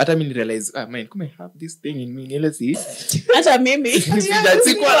 Hata mimi realize, man, come I have this thing in me. Let's see. Hata mimi.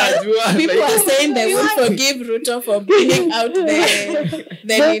 Sikuwa najua. People are saying they will forgive Ruto for bringing out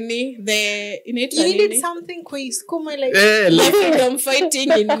the innate You needed something quiz. Like freedom fighting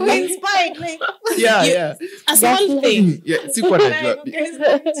in inspired, like Yeah. a small thing. Yeah, sikuwa najua.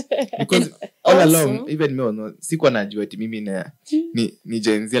 Because all along, even me, sikuwa najua ati mimi ni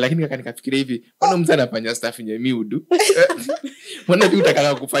Gen Z, lakini kaka nikafikiria hivi, mbona mtu anafanya stuff yenye mimi udu? Mbona tu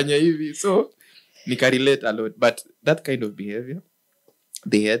utakaka kufanya hivi? So nikarelate a lot, but that kind of behavior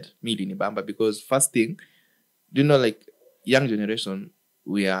they had me ilinibamba, because first thing, do you know, like, young generation,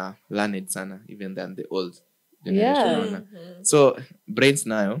 we are learned sana even than the old generation. So brains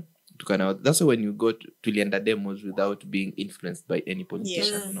nayo tukana, that's why when you go tulienda demos without being influenced by any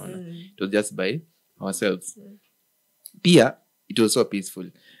politician. It was just by ourselves. Pia it was so peaceful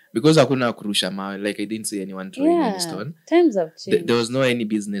because hakuna kurusha mawe, like I didn't see anyone throwing any stone. Times have changed. There was no any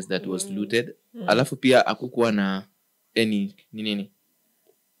business that was looted. Alafu pia hakukuwa na any nini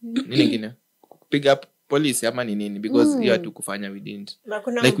ngine pick up police ama nini, because you had to kufanya, we didn't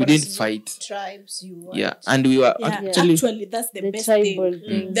fight tribes and we were actually that's the best tribal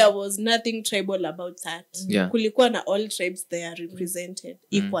thing. There was nothing tribal about that. Kulikuwa na all tribes they are represented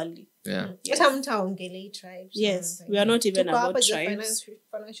equally. hata mtaongelei tribes. Yes, we are not even about tribes.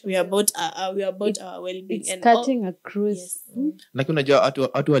 We are about our well-being. It's cutting across. Lakini unajua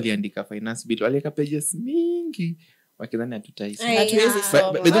watu waliandika finance bill, waliweka pages mingi wakidhani hatutaisi. Hatuwezi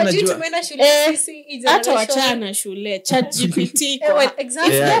soma. Hata wachana shule, ChatGPT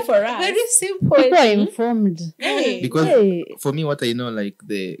Exactly. It's there for us. Very simple. People are informed. Because for me, what I know, like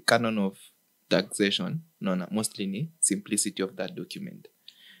the canon of taxation, mostly ni simplicity of that document.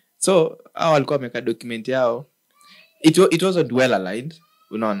 So hao walikuwa wameka document yao, it wasn't well aligned,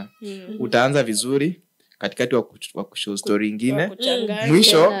 unaona. Utaanza vizuri, katikati wa kushow story ingine,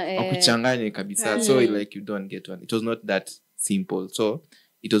 mwisho wa kuchanganya kabisa. So like you don't get one. It was not that simple. So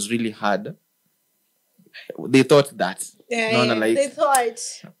it was really hard. They thought that. They thought.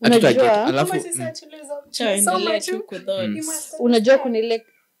 Unajua kuna ile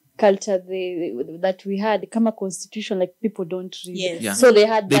culture that we had kama constitution, like people don't read. So they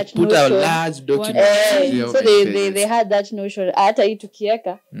had that put notion. a large document. So they had that notion. Hata hii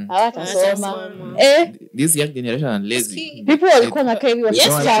tukieka hawatasoma. This young generation are lazy. People walikuwa na kavi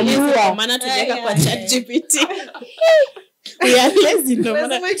wakichambua. Maana tuliweka kwa ChatGPT. We are lazy, no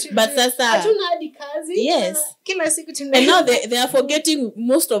matter. But sasa hatuna hadi kazi. Yes. Kila siku and now they are forgetting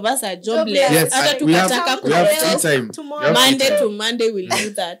most of us are jobless. Yes, we have time. Monday to Monday we'll do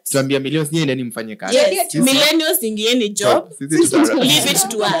that. Tuambia millions nyinyi nani mfanye kazi. Yes. Millennials ingieni job. Leave it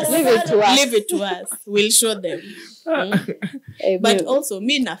to us. Leave it to us. We'll show them. But also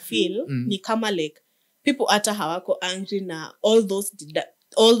me na feel ni kama like people hata hawako angry na all those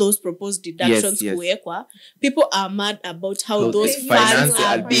all those proposed deductions Yes. kuwekwa, people are mad about how So those the funds finance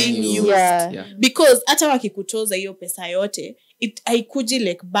are being used. Yeah. Because hata wakikutoza hiyo pesa yote, haikuji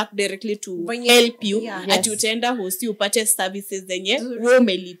like back directly to help you. Ati utaenda hosi upate services zenye wewe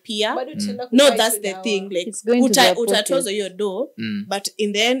umelipia. No, that's the thing. Like utatoza hiyo do, but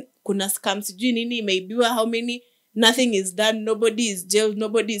in the end kuna scams sijui nini imeibiwa, how many, nothing is done, nobody is jailed,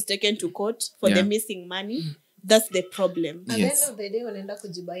 nobody is taken to court for the missing money. That's the problem. At the end of the day wanaenda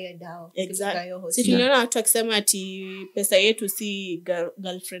kujibaya dawa. Exactly. Si tuliona watu wakisema ati pesa yetu si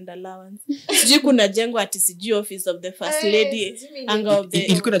girlfriend allowance. Sijui kuna jengo ati sijui office of the first lady anga of the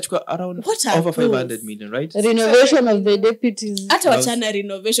ilikuwa inachukua around over 500 million, right? Renovation of the deputies. Hata wachana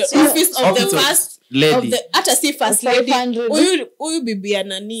renovation. Office of the first lady. Hata si first lady. Huyu bibi ya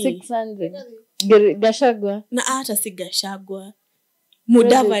nani? 600. Gashagwa. Na hata si Gashagwa.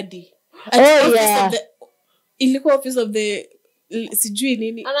 Mudavadi. Ilikuwa office of the sijui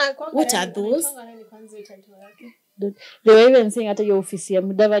nini. What are those? They were even saying hata your office ya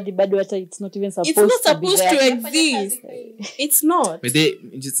Mudavadi bado hata it's not even supposed to exist. It's not. But they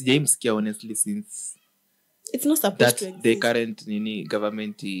just James care honestly since it's not supposed to exist. The current nini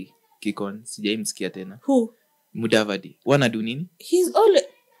government kick on James care tena. Who? Mudavadi. Wana do nini?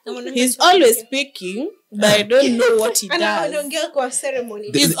 He's always speaking, but I don't know what he does. Anaongea kwa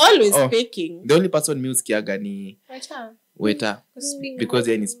ceremony. He's always speaking. The only person music kiaga ni Weta. Because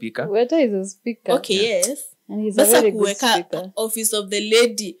he is speaker. Weta is a speaker. Okay, yes. And he's a very good speaker. Office of the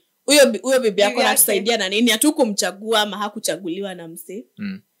lady. Huyo bibi yako anatusaidia na nini? Hatukumchagua ama hakuchaguliwa na mse.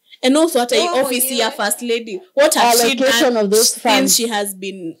 And also hata office ya first lady, what has she done since she has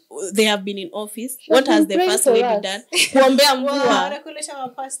been they have been in office? What has the first lady done? Kuombea mvua.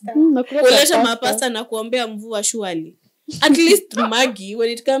 Kuleta mapasta na kuombea mvua surely. At least Maggie, when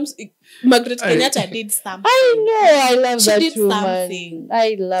it comes, Margaret Kenyatta did something. I know, I love that did woman. Something.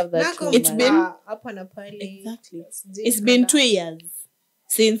 I love that woman. It's been exactly. It's been 2 years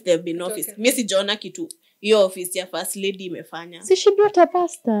since they've been in office. Mimi sijaona kitu hiyo office ya first lady imefanya. Si she brought a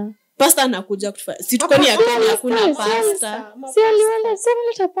pasta. Pasta anakuja kutufanya. Si tuko ni hakuna pasta. Si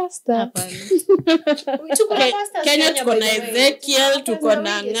alileta pasta. Hapana. Kenya tuko na Ezekiel, tuko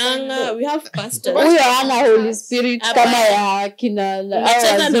na Nganga, we have pastors. Huyo ana Holy Spirit kama ya kina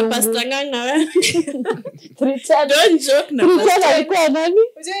Achana na pastor Nganga wewe. Don't joke na pastor. Alikuwa nani?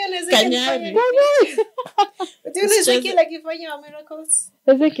 Kanyari. Ezekiel akifanya miracles.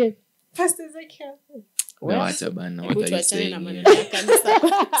 Ezekiel. Pastor Ezekiel. Wacha bana, what are you saying?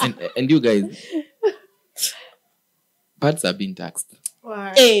 And you guys, parts are being taxed.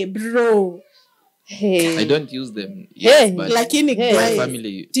 Wow. Hey bro. Hey. I don't use them yet, but lakini my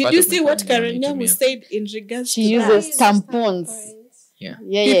family. Did you see what Karen Nyamu said in regards she to uses tampons? Yeah.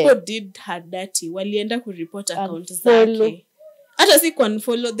 People did her dirty. Walienda kureport account zake. Hata si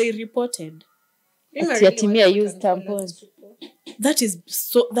unfollow, they reported. Yatimia use tampons. That's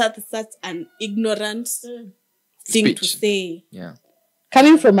such an ignorant thing to say. Yeah.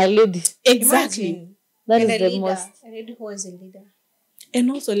 Coming from a lady. Exactly. Imagine. That And is the most. A lady who was a leader.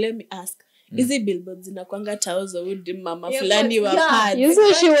 And also let me ask, hizi billboards zinakwanga tauzo udi mama fulani wa pads. You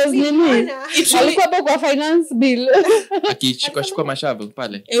say she was nini? Alikuwa hapo kwa finance bill. Akishika mashavu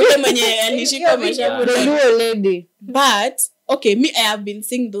pale. Yule mwenye alishika mashavu. The dual lady. But okay, me I have been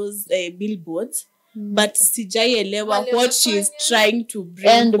seeing those billboards. But sijaielewa what she's trying to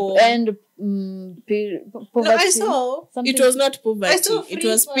bring home. And poverty. No, I saw. It was not poverty. It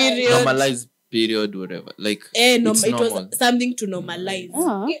was period. Normalized period, whatever. Like it normal. was something to normalize.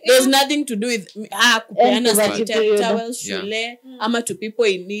 Uh-huh. There's nothing to do with kupeana sanitary towels, Yeah. shule, ama to people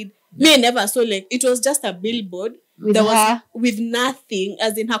in need. Me, I never saw like it was just a billboard. With there her. was with nothing,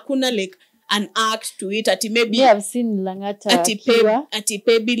 as in hakuna like an act to it. Ati maybe We have seen Langata. ati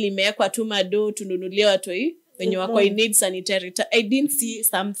pay limewekwa tu mado tununulie watoi wenye wako in need sanitary. I didn't see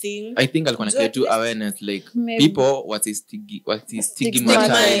something. I think alikuwa na tu awareness like Maybe. people what is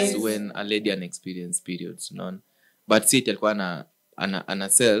stigmatized when a lady an experience periods, no? But see, alikuwa ana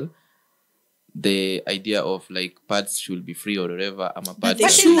sell the idea of like pads should be free or whatever. They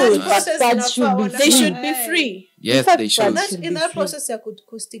should be free. Yes, they should. In that process ya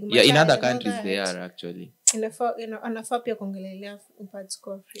kustigmatize. Yeah, in other countries they are actually. Anafaa pia kuongelelea pads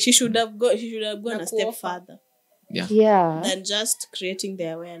kwa free. She should have gone a step further. Yeah. Than just creating the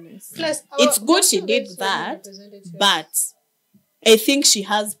awareness. Plus, it's good she did that, but I think she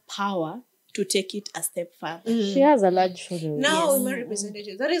has power to take it a step further. She has a large following. Now women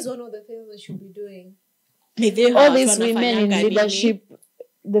representatives. That is one of the things they should be doing. All these women in leadership,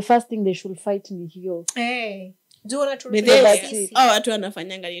 the first thing they should fight ni hiyo. Hey. Do you want to watu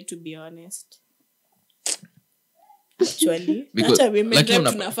wanafanyanga, to be honest. actually Because- hata women lakini rep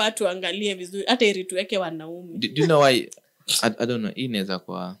tunafaa tuangalie vizuri hata ili tuweke wanaume. Do you know why? I don't know. Hii inaweza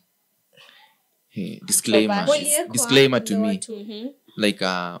kwa disclaimer to me. Like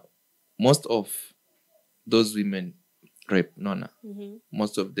most of those women rep nona.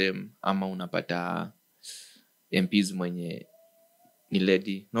 Most of them ama unapata MPs mwenye ni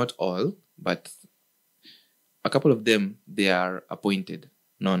lady, not all, but a couple of them they are appointed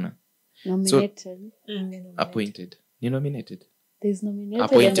nona. Nominated. Appointed. Ni nominated. There's nominated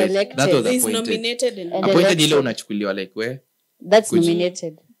Appointed. and elected. That was There's appointed. nominated and Appointed ile elected. unachukuliwa like where That's Kuja.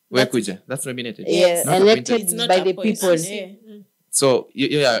 nominated. where kuja. That's nominated. Yeah, Not elected appointed. it's not by the appointed. people. Yeah. So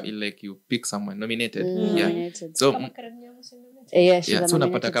you are like you pick someone nominated. Yeah. Nominated. So Yeah, she's yeah, a so unapata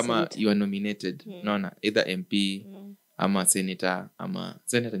nominated kama senator. you are nominated naona either MP ama senator ama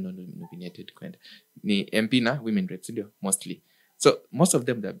senator no nominated kwenda ni MP na women reps ndio mostly. So most of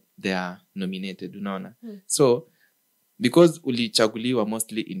them they are nominated unaona. So because ulichaguliwa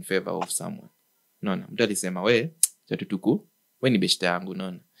mostly in favor of someone unaona, mtu alisema we chatutuku we ni beshte yangu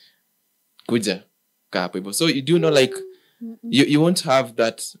unaona, kuja kaa hapo hivyo. So you do know like you won't have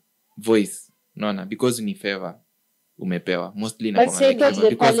that voice unaona because ni favor umepewa mostly But say like that favor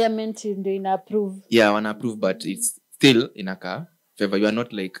the because parliament ndio ina approve. yeah wana approve but it's still inaka favor. You are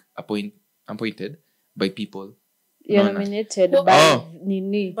not like appointed by people. You're No, no. nominated Oh. by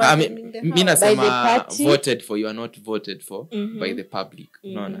nini. But I in mean, the mi house. nasema By the party? voted for, you are not voted for by the public.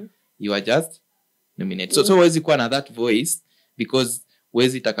 Unaona? You are just nominated. So huwezi kuwa na that voice because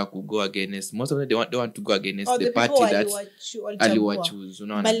huwezi taka ku-go against. Most of them, they want to go against the party that aliwachoose.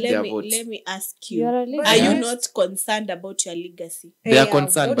 Unaona? But Their votes. let me ask you, You're a leader. are you Yes. not concerned about your legacy? They are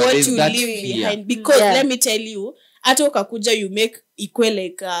concerned, but What there's you that leave fear. behind? Because Yeah. let me tell you, hata ukakuja you make equal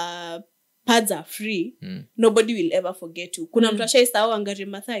like pads are free, nobody will ever forget you. Kuna mtu ashaisahau Wangari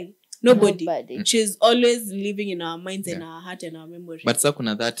Maathai? Nobody. She's always living in our minds and our heart and our memory. But sasa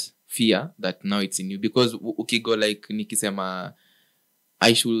kuna that fear that now it's in you because ukigo like nikisema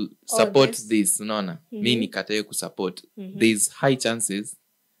I should support this unaona, mi nikatae kusupport, there's high chances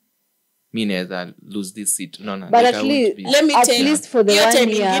mi naweza lose this seat unaona. But Like, at I won't least, be- Let me at tell you, least for the hiyo 1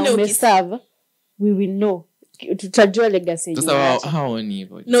 time year ingine umeserve, we will know. Tutajua legacy sasa yenyewe. haoni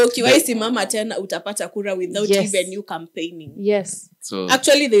hivyo. na ukiwahi simama tena utapata kura without Yes. even you campaigning. Yes. So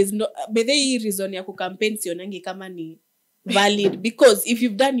Actually there is no bethe hii reason ya kucampaign sionangi kama ni valid because if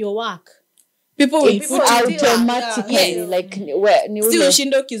you've done your work people will It's put you automatically Yes. like ni si ule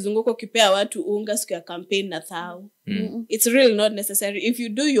ushinde ukizunguka ukipea watu unga siku ya campaign na thao. It's really not necessary. If you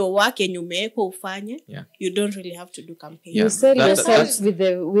do your work and umewekwa ufanye, Yeah. you don't really have to do campaign. Yeah. you sell That- yourself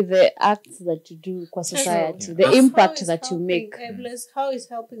that's- with the acts that you do kwa society, Yeah. the How impact is that you helping, make. plus how is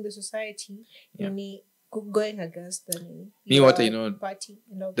helping the society Yeah. in going against the Me, what I know, party,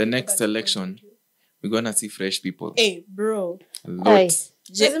 the next election, we're gonna see fresh people. Hey bro, A lot. Aye.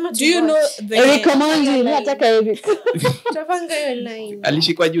 do you know Eric Omondi, nataka Eric. Tutapanga hiyo line.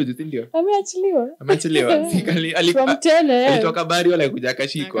 Alishikwa juzi si ndio? Ameachiliwa. Amechelewa. From 10 Alitoka bari wala kuja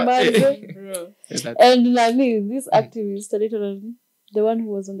akashikwa. Bari. bro. That- And nani, this activist, the one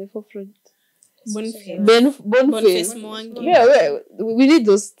who was on the forefront. Boniface. Boniface. Boniface Mwangi. Yeah, we need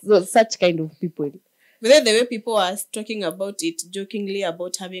those such kind of people. But then the way people are talking about it jokingly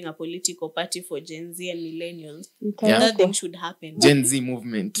about having a political party for Gen Z and millennials, that thing should happen. Gen Z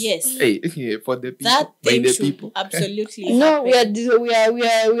movement. Yes. Hey, for the people. That By thing the should people. absolutely No, happen. we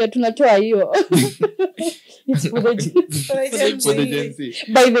are tunatoa hiyo. It's for the For the Gen Z. by the Gen Z.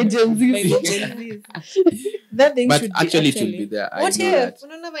 By the Gen Zs. That thing But should actually be it will be there. I What know if that.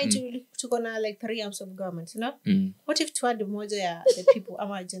 unaona vile tuko na like 3 arms of government, you know? Mm. What if tuade moja ya the people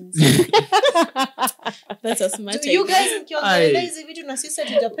ama agency? That's a smart You idea. guys mkiongelea hizi vitu na sisi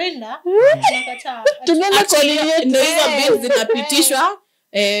tutapenda, tunakataa. Tunaenda kwa Actually, nini ndio hizo bills zinapitishwa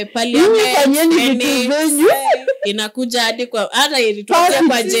parliament, fanyeni vitu Senate, zenyu. inakuja hadi kwa hata ilitokea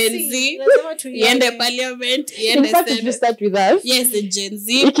kwa Gen Z, Lazima tuione. iende parliament, In iende fact, if you Senate. start with us, Yes, the Gen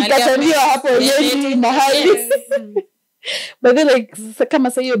Z ikikataliwa hapo yenyewe mahali. Yes. But then like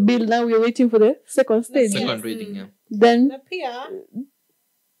kama sa hiyo bill, now we're waiting for the second stage. Second reading, yeah. Then Na pia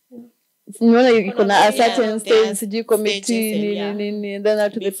unaona iko na a Yeah, certain there are stage, sijui committee stages, nini yeah. nini, then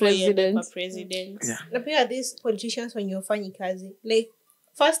up to the Before iende president. kwa president. Yeah. na pia these politicians wenye wafanyi kazi like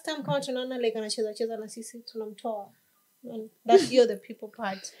first time kama tunaona like anacheza na sisi tunamtoa. That's you're the people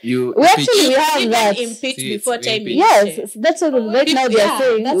part. You We actually we have Even that. impeach See, before it's time impeach. Yes, that's what right now they are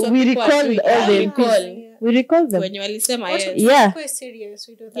saying. that's what We people are recall doing. all the Recall. MPs. We recall them. wenye walisema What yes. if Yeah. we're serious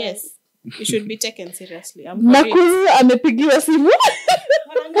we do that? Yes. It should be taken seriously. I'm for it. Nakuru amepigiwa simu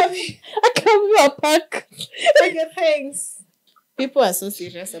Wanangapi? akaambiwa pack. Okay, thanks. people are so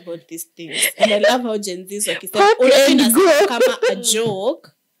serious about these things, and I love how Gen Z's wakisema kama a joke,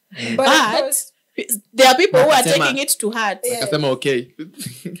 but there are people who are taking it to heart. Akasema okay.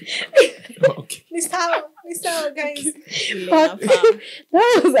 Okay. Ni sawa guys.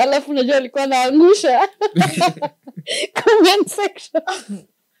 Alafu unajua alikuwa anaangusha comment section.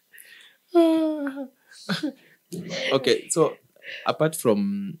 Okay, so apart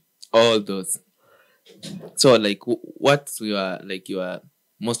from all those, so like what's your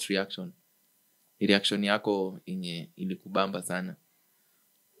most reaction yako yenye ilikubamba sana,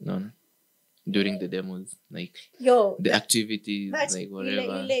 no, during the demos, like the activities, like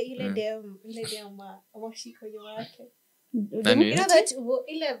whatever. Ile dem washiko yake. You know that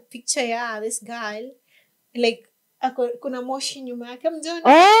ile picture ya this guy, like kuna moshi nyuma yake mjoni.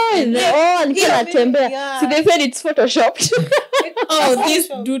 Alikuwa anatembea. So they said it's photoshopped. This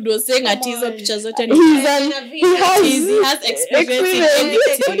dude was saying hizo picha zote ni he has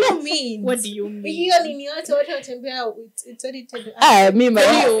experience. What do you mean? Hiyo ni watu wote watembea it's already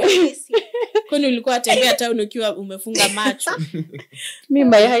kwani ulikuwa atembea town ukiwa umefunga macho.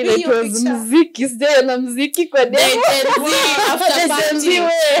 My highlight was muziki. Sijai na muziki kwa demo.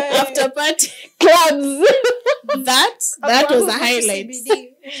 After party clubs. That was a highlight.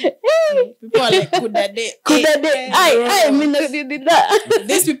 People are like kuda day. I mean did that.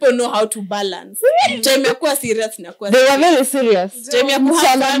 These people know how to balance. Time ya kuwa serious na kuwa they were very serious. Time ya kuwa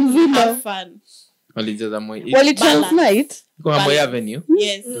have fun. Walijaza moi. Wali translate. Kwa Moi Avenue.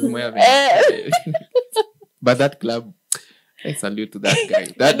 Yes. Moi Avenue. But that club, I salute to that guy.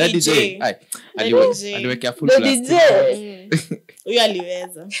 That DJ. Aliweka full blast. Huyo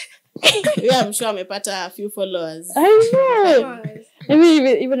aliweza. I'm sure amepata a few followers. I know.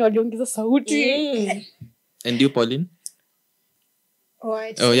 Even waliongeza sauti. And you, Pauline?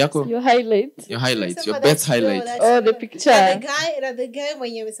 Yako? Your highlights. Your best highlight. The picture. The guy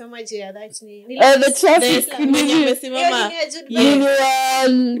mwenye amesema je ya that ni. The traffic mwenye amesimama.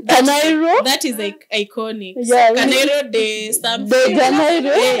 Canairo. That is like iconic. Yeah, Canairo de something. De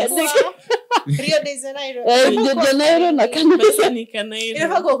Janeiro. Rio de Janeiro. De Janeiro na Canairo.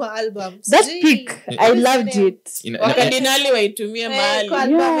 Ilifaa kwa album. That pic, I loved it. Wakadinali waitumie mahali. Kwa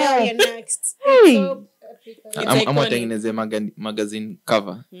album ya next. I'm watengeneze magazine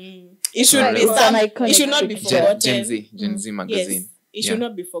cover. It should be iconic. It should not be forgotten. Gen Z magazine. Yes. It should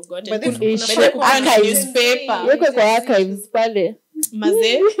not be forgotten. But then Newspaper. Yoko kwa archives pale.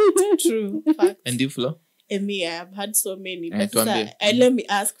 Maze. True. Fact. And you, Flo? Me, I have had so many. But let me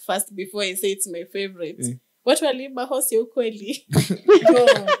ask first before I say it's my favorite. What waliimba hosi ukweli?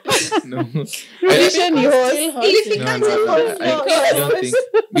 No. Revision I don't think.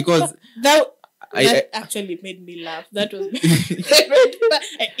 Because that actually made me laugh. That was my favorite. But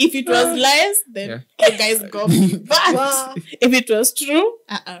if it was lies, then the guys go. But if it was true,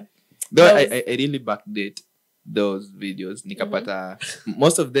 though I really backdate those videos. Nikapata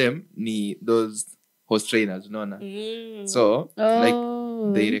most of them ni those host trainers, unaona. So like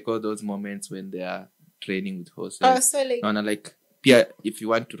they record those moments when they are training with horses. So like like pia if you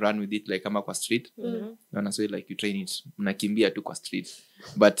want to run with it like kama kwa street, unaona, so like you train it mnakimbia tu kwa street.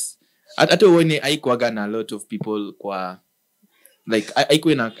 But hata uone haikuwaga na a lot of people kwa like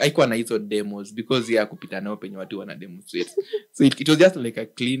haikuwa na hizo demos because ya kupita nao penye watu wana demonstrate. So it was just like a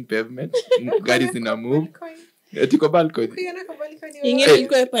clean pavement. Gari zina move. Tiko balcony. Ingine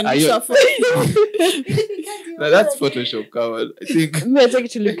ilikuwa ipandishwa That's Photoshop cover, I think. Me take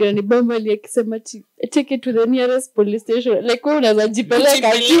it to look at ni bomba ni akisema take it to the nearest police station. Like wewe unaweza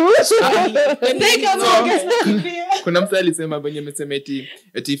jipeleka tu. Kuna mtu alisema benye amesema eti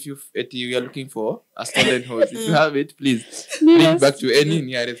if you are looking for a stolen horse, if you have it, please bring back to any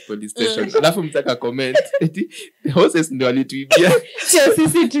nearest police station. Alafu mtaka comment eti the horses ndio walituibia.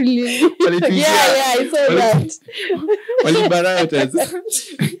 Sisi tulizi. Yeah, I saw that. Walibara utaza. So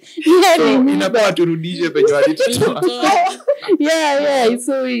inapoa turudishe penye walitutoa. Yeah, I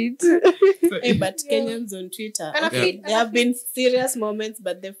saw it. But Kenyans on Twitter, there have been serious moments,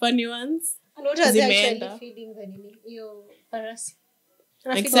 but the funny ones. And what are they actually feeding the nini? Yo, farasi.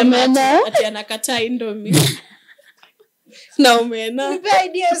 Ati anakataa Indomie. Na umena. Give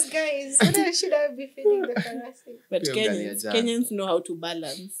ideas, guys. What should I be feeding the farasi? But Kenyans know how to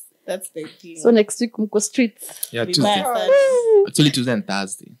balance. That's the thing. So next week mko streets. Yeah, Tuesday. Actually Tuesday and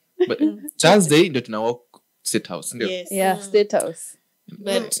Thursday. But Thursday ndio tuna walk State House, ndio. Yes. Yeah, State House.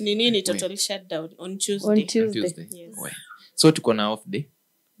 But nini totally shut down on Tuesday. Yes. So tuko na off day.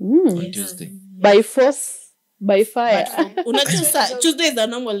 On Tuesday. By force, by fire. Tuesday is a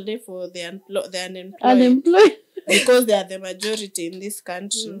normal day for the unemployed. Because they are the majority in this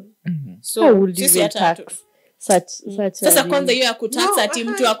country. So would you tax? Sasa kwanza hiyo ya kutax ati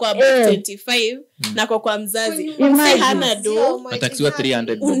mtu ako above 25 na kwa mzazi hana do ataxiwa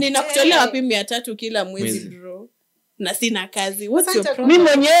 300 ninakutolea wapi 300 kila mwezi bro na sina kazi. What's your problem? Mimi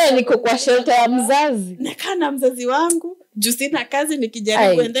mwenyewe niko kwa shelter ya mzazi. Nakaa na mzazi wangu juu sina kazi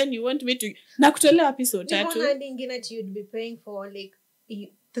nikijaribu and then you want me to nakutolea wapi so tatu? Kuna nyingine that you'd be paying for like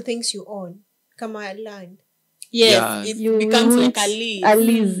the things you own kama land. Yes, yeah. It becomes like a lease. A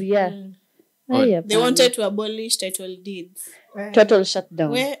lease, yeah. They wanted to abolish title deeds. Total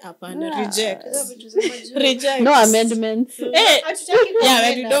shutdown. Where upon reject. Reject. No amendments.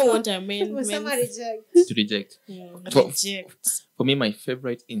 Yeah, we don't want amendments. To reject. For me, my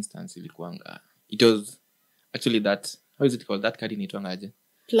favorite instance ilikuanga. It was actually that. How is it called? That card inaitwanga aje?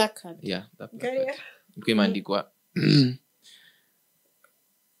 Placard. Yeah, that placard. Ilikuwa imeandikwa.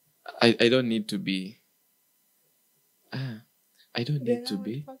 I don't need to be. I don't need to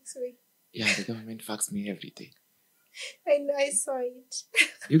be. Yeah, the government fucks me every day. I know, I saw it.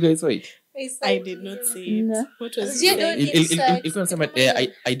 You guys saw it? I did not see it. No. What was it?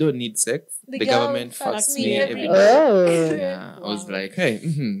 I don't need sex. The government fucks me every day. Oh. Yeah, I was like, hey,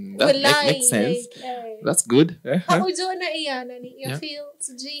 that makes sense. That's good. How would you know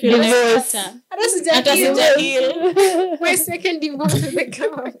feels? My second divorce with the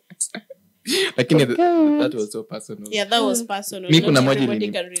government. That was so personal. Yeah, that was personal. Not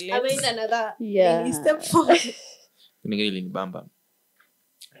everybody can relate. I mean another. Yeah. Step forward. Nibamba.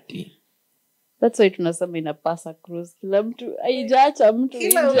 That's why tunasema inapasa cruise. Kila mtu haijaacha mtu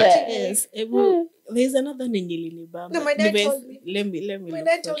nje. Yes. There's another thing ilinibamba. No, my dad told me. Let me. My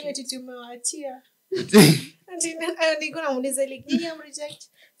dad told me tumewachia. And then gonna muuliza like I'm reject.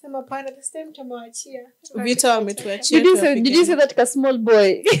 Sema pana this time tumewachia. Vita wametuachia. Did you say that ka small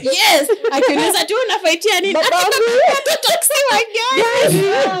boy? Yes. Akiuliza tu unafaitia nini? Toxic again.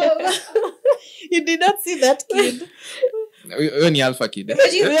 You did not see that kid. Wewe ni alpha kid.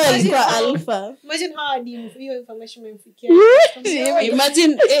 Wewe alpha. Imagine how hiyo information imemfikia.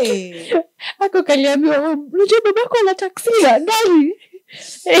 Imagine Ako kaliambiwa unajua babako ana taxia gari.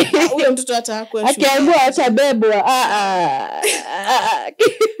 Huyo mtoto atakuwa akiambiwa atabebwa.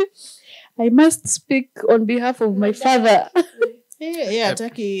 I must speak on behalf of my father.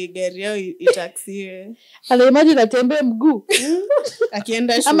 Hataki gari yao itaxiwe. Ana imagine atembee mguu.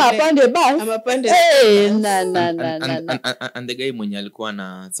 Akienda shule. Ama apande bus. Ama apande. And the guy mwenye alikuwa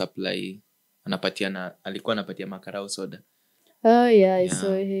na supply alikuwa anapatia makarao soda. Oh yeah, I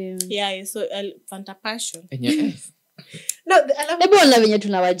saw him. Yeah, so Fanta Passion. No, hebu wana venye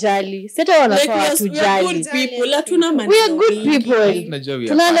tunawajali. Sasa wanafaa watujali. We are good people. Hatuna maneno. We are good people.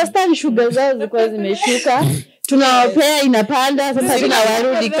 Tuna understand sugar zao zilikuwa zimeshuka. Tunawapea inapanda sasa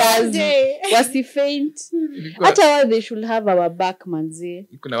tunawarudi kazi. Wasi faint. Hata wao they should have our back manzi.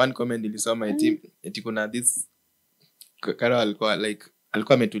 Kuna one comment nilisoma eti kuna this Karo alikuwa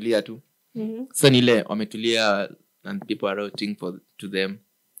ametulia tu. Sasa nile wametulia and people are routing to them.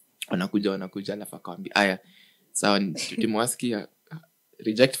 Wanakuja alafu akamwambia aya sawa tutimwasikia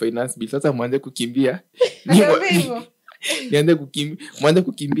reject finance bill sasa mwanze kukimbia. Mwanze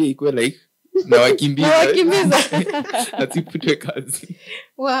kukimbia iko like na wakimbiza. Atiputwe kazi.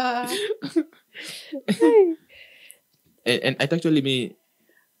 Wow. And it actually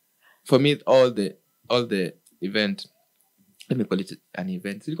for me all the event, let me call it an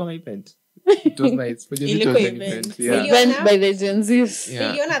event. It was an event. It was nice. It was an event. Yeah. Event by the Gen Z's.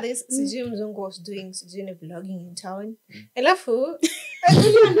 Yeah. You know this Sijui Mzungu was doing Sijui vlogging in town. Alafu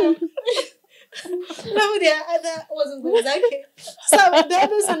now the other wasn't good zake. So the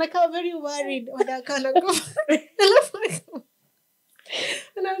others anakaa very worried wadakana go. Alafu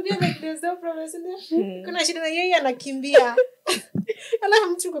and I'll be like there's no problem in there. Kuna shida na yeye anakimbia. Alafu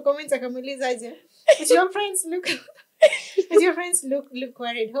mtu kwa comment akamuuliza aje. Is your friends look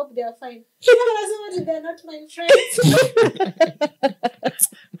worried? Hope they are fine. They're not my friends.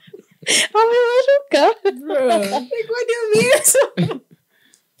 Bro. Like what do you mean?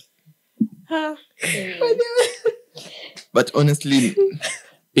 What do you mean? But honestly,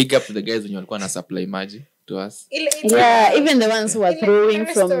 big up to the guys when walikuwa na supply maji to us. Yeah, even the ones who are throwing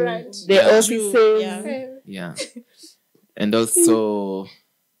from the offices. Yeah. And also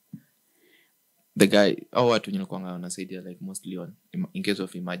the guy watu wenye walikuwa wanasaidia like mostly on in case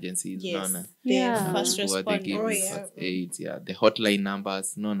of emergencies. Yes. Naona Yeah. First they responders. give you first aids, the hotline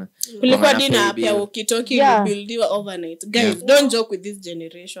numbers. Naona kulikuwa Kwa dina maana app ya bill. walkie-talkie Yeah. ilibuildiwa overnight. Guys, Yeah. don't joke with this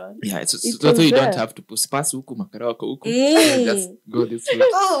generation. so It so was you there. don't have to pass huku makara wako huku. Mm. Just go this route.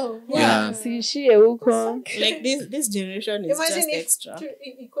 Yeah. Siishie huko. Like this generation is just Imagine if extra.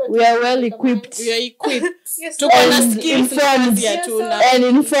 We are well equipped. We are equipped. Yes, Tuko na And skills informed. ya Yes, tuna. And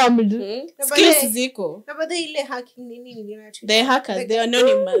informed. Skills ziko. Na baada ile hacking nini niliona tu. The hackers, they are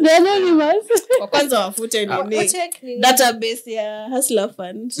anonymous. The anonymous. Kwa kwanza wafute nini? Wacheck nini? Database ya Hustler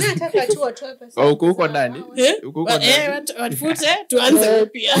Fund. Nataka tu watoe pesa. Oh, uko ndani. Uko ndani. Watufute tuanze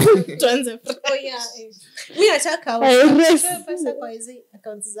upya. Tuanze Oh yeah. Mimi nataka Yes. watoe pesa kwa hizi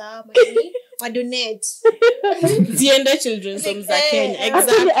accounts za madini, madonate. ziende children's homes za Kenya.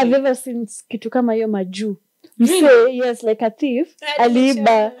 Actually, I've Exactly. ever seen kitu kama hiyo majuu. Msee, yes, like a thief.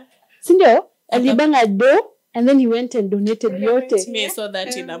 Aliiba. Sindio? Alibanga do and then he went and donated yote. Me, I saw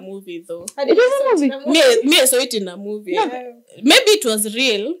that in a movie though. It was a movie. Me, I saw it in a movie. Maybe it was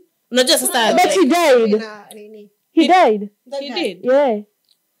real. Unajua sasa But he died. He died. he did. Yeah.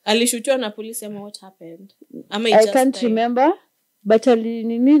 Alishutiwa na polisi ama what happened? Ama he I just can't died? remember. But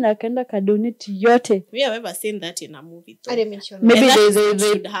alinini na akaenda kadonate yote. We have ever seen that in a movie though. I didn't mention. Maybe And that they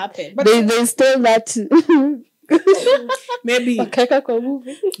should happen. they stole that. Maybe. Wakaka kwa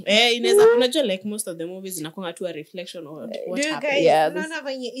movie. Inaweza unajua like most of the movies inakuwa tu a reflection of what Do you happened. guys Yeah, naona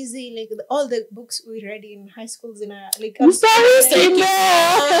venye easy like all the books we read in high schools in a like Mstahiki.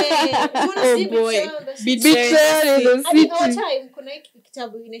 Oh boy. Betrayal in the At the all city. time kuna hiki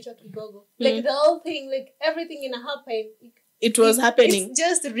kitabu inaitwa Kigogo. Like the whole thing, like everything in a happen. It was happening. It's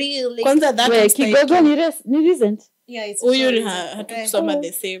just real. Like, Kwanza that Wait, was like Kigogo ni recent? yeah, it's huyu so hatukusoma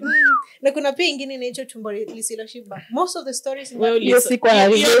the same. na kuna pia ingine inaitwa Tumbo Lisiloshiba. Most of the stories in Wewe that Hiyo sikuwa na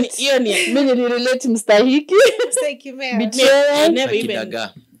relate. hiyo ni Mimi nilirelate mstahiki. mistake mea. I Betrayal. never even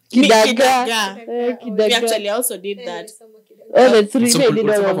Kidagaa. Kidagaa. We Kidagaa. actually also did that. All the three. So They cool, did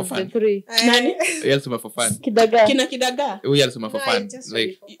cool, all some of of the fun. three. Nani? Huyu alisoma for fun. Kidagaa. Kidagaa. Huyu alisoma for fun.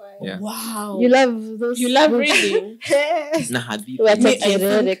 Like yeah. Wow. You love those. You love books. reading. Na hadithi. Wacha Me, I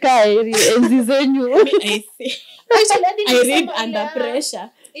kelele. Kaa enzi zenyu. I read under pressure.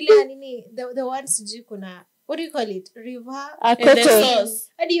 ile nini the ones sijui kuna what do you call it river A And the cotton. source.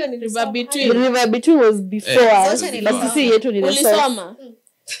 hadi hiyo River Between. River Between was before us. Zote ni Na before. sisi yetu ni the source. Ulisoma?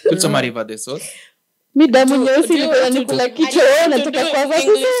 Tulisoma River the Source. Mi damu nyeusi Do you ilikuwa want to nikula do- kichwa. are you Nataka doing kwanza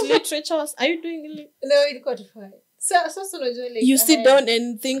English kusoma. literature? Are you doing no ilikuwa tofauti sasa unajua like you sit down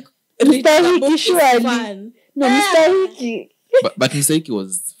and think reading a Mstahiki, book is surely. fun. No, mstahiki. But Mstahiki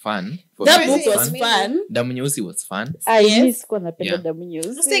was fun. For That me, book it was was fun. fun. Damu Nyeusi was fun. Ai, mi sikuwa napenda Yeah. damu nyeusi.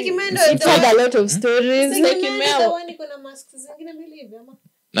 Mstahiki Mendo It had a lot of stories. Mstahiki Meo. kuna masks zingine mbili hivi ama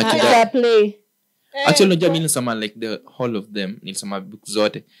Na Ah. Kidagaa. Aka play. Actually unajua mimi nilisoma like the whole of them. Nilisoma book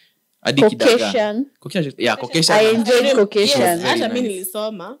zote. Hadi Kidagaa. Caucasian. Caucasian. Yeah, Caucasian. I enjoyed Yes, Caucasian. Very hata mi nice.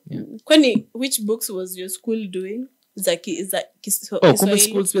 nilisoma. Yeah. Kwani which books was your school doing? za kumbe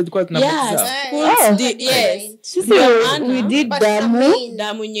schools pia zilikuwa Yes, schools Oh. did, yes. Sisi Ndio maana, we did but damu,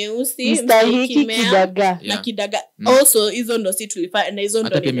 damu nyeusi, mstahiki, mstahiki, kidagaa. na Yeah. kidaga Mm. also hizo ndo si tulifanya na hizo ndo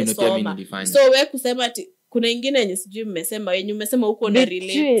Hata pia mimi pia mimi nimesoma. nilifanya. So we kusema ati kuna ingine yenye sijui mmesema yenye umesema huko na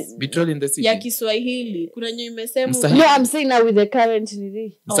relate Betrayal in the City. ya Kiswahili kuna yenye umesema Mstahiki. No, I'm saying now with the current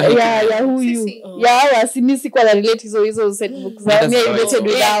nini. Mstahiki. Ya huyu. Sisi. Ya hawa simisi kwa na relate hizo set books. That's Me I how related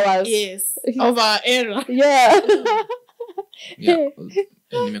it's with ours. yes of our era. Yeah. Yeah.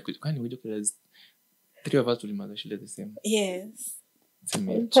 Kwani huja kwa 3 of us tulimaliza shule the same. Yes.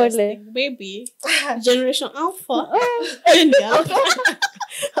 Same age. Pole. Baby generation alpha and alpha.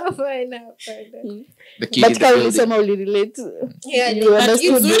 The kid But in the kama building. ulisema ulirelate. Yeah, You But understood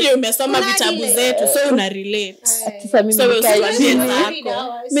it. uzuri umesoma Kuna vitabu ile- zetu so una relate. Sasa mimi So wewe nikae usiwaambie chini.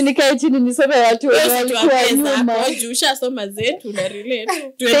 zako. Mimi nikae chini nisome watu Wewe walikuwa usituambie nyuma. zako, juu ushasoma zetu una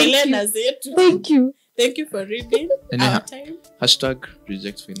relate. Tuendelee na zetu. Thank you. Thank you for reading Anyhow. our time.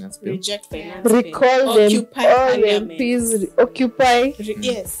 #reject finance bill. Reject finance bill. Recall them Occupy all the parliament. MPs. Occupy.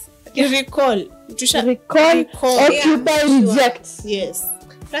 Yes. Recall. Tusha- Recall. Recall. Occupy. Reject. Yes.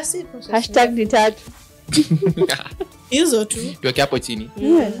 Ni tatu. Hizo tu. Tuweke hapo chini.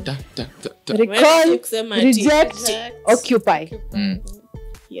 Yeah. Ta, ta, ta, ta. Recall. Wewe kusema ati- Reject. Occupy.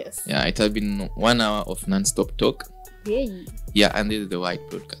 Yes. Yeah, it has been 1 hour of non-stop talk. Yeah, and this is the White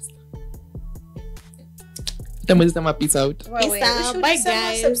Broadcast. Tamazisema peace out. Bye,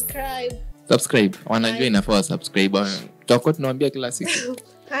 guys. Subscribe. Wanajua inafaa subscribe. Tutakuwa tunawaambia kila siku.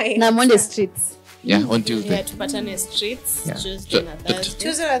 Na I'm on the streets. Yeah, on Tuesday. Yeah, tupatane streets. Yeah. Tuesday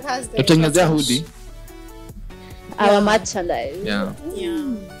na Thursday. Tutengenezea hoodie. Our merchandise. Yeah. Yeah.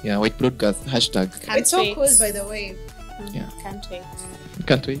 Yeah, White Broadcast #. It's so cool, by the way. Yeah. Can't wait.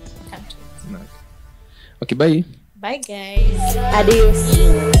 Can't wait. Can't wait. No. Okay, bye. Bye, guys.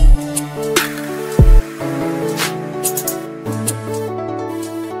 Adios.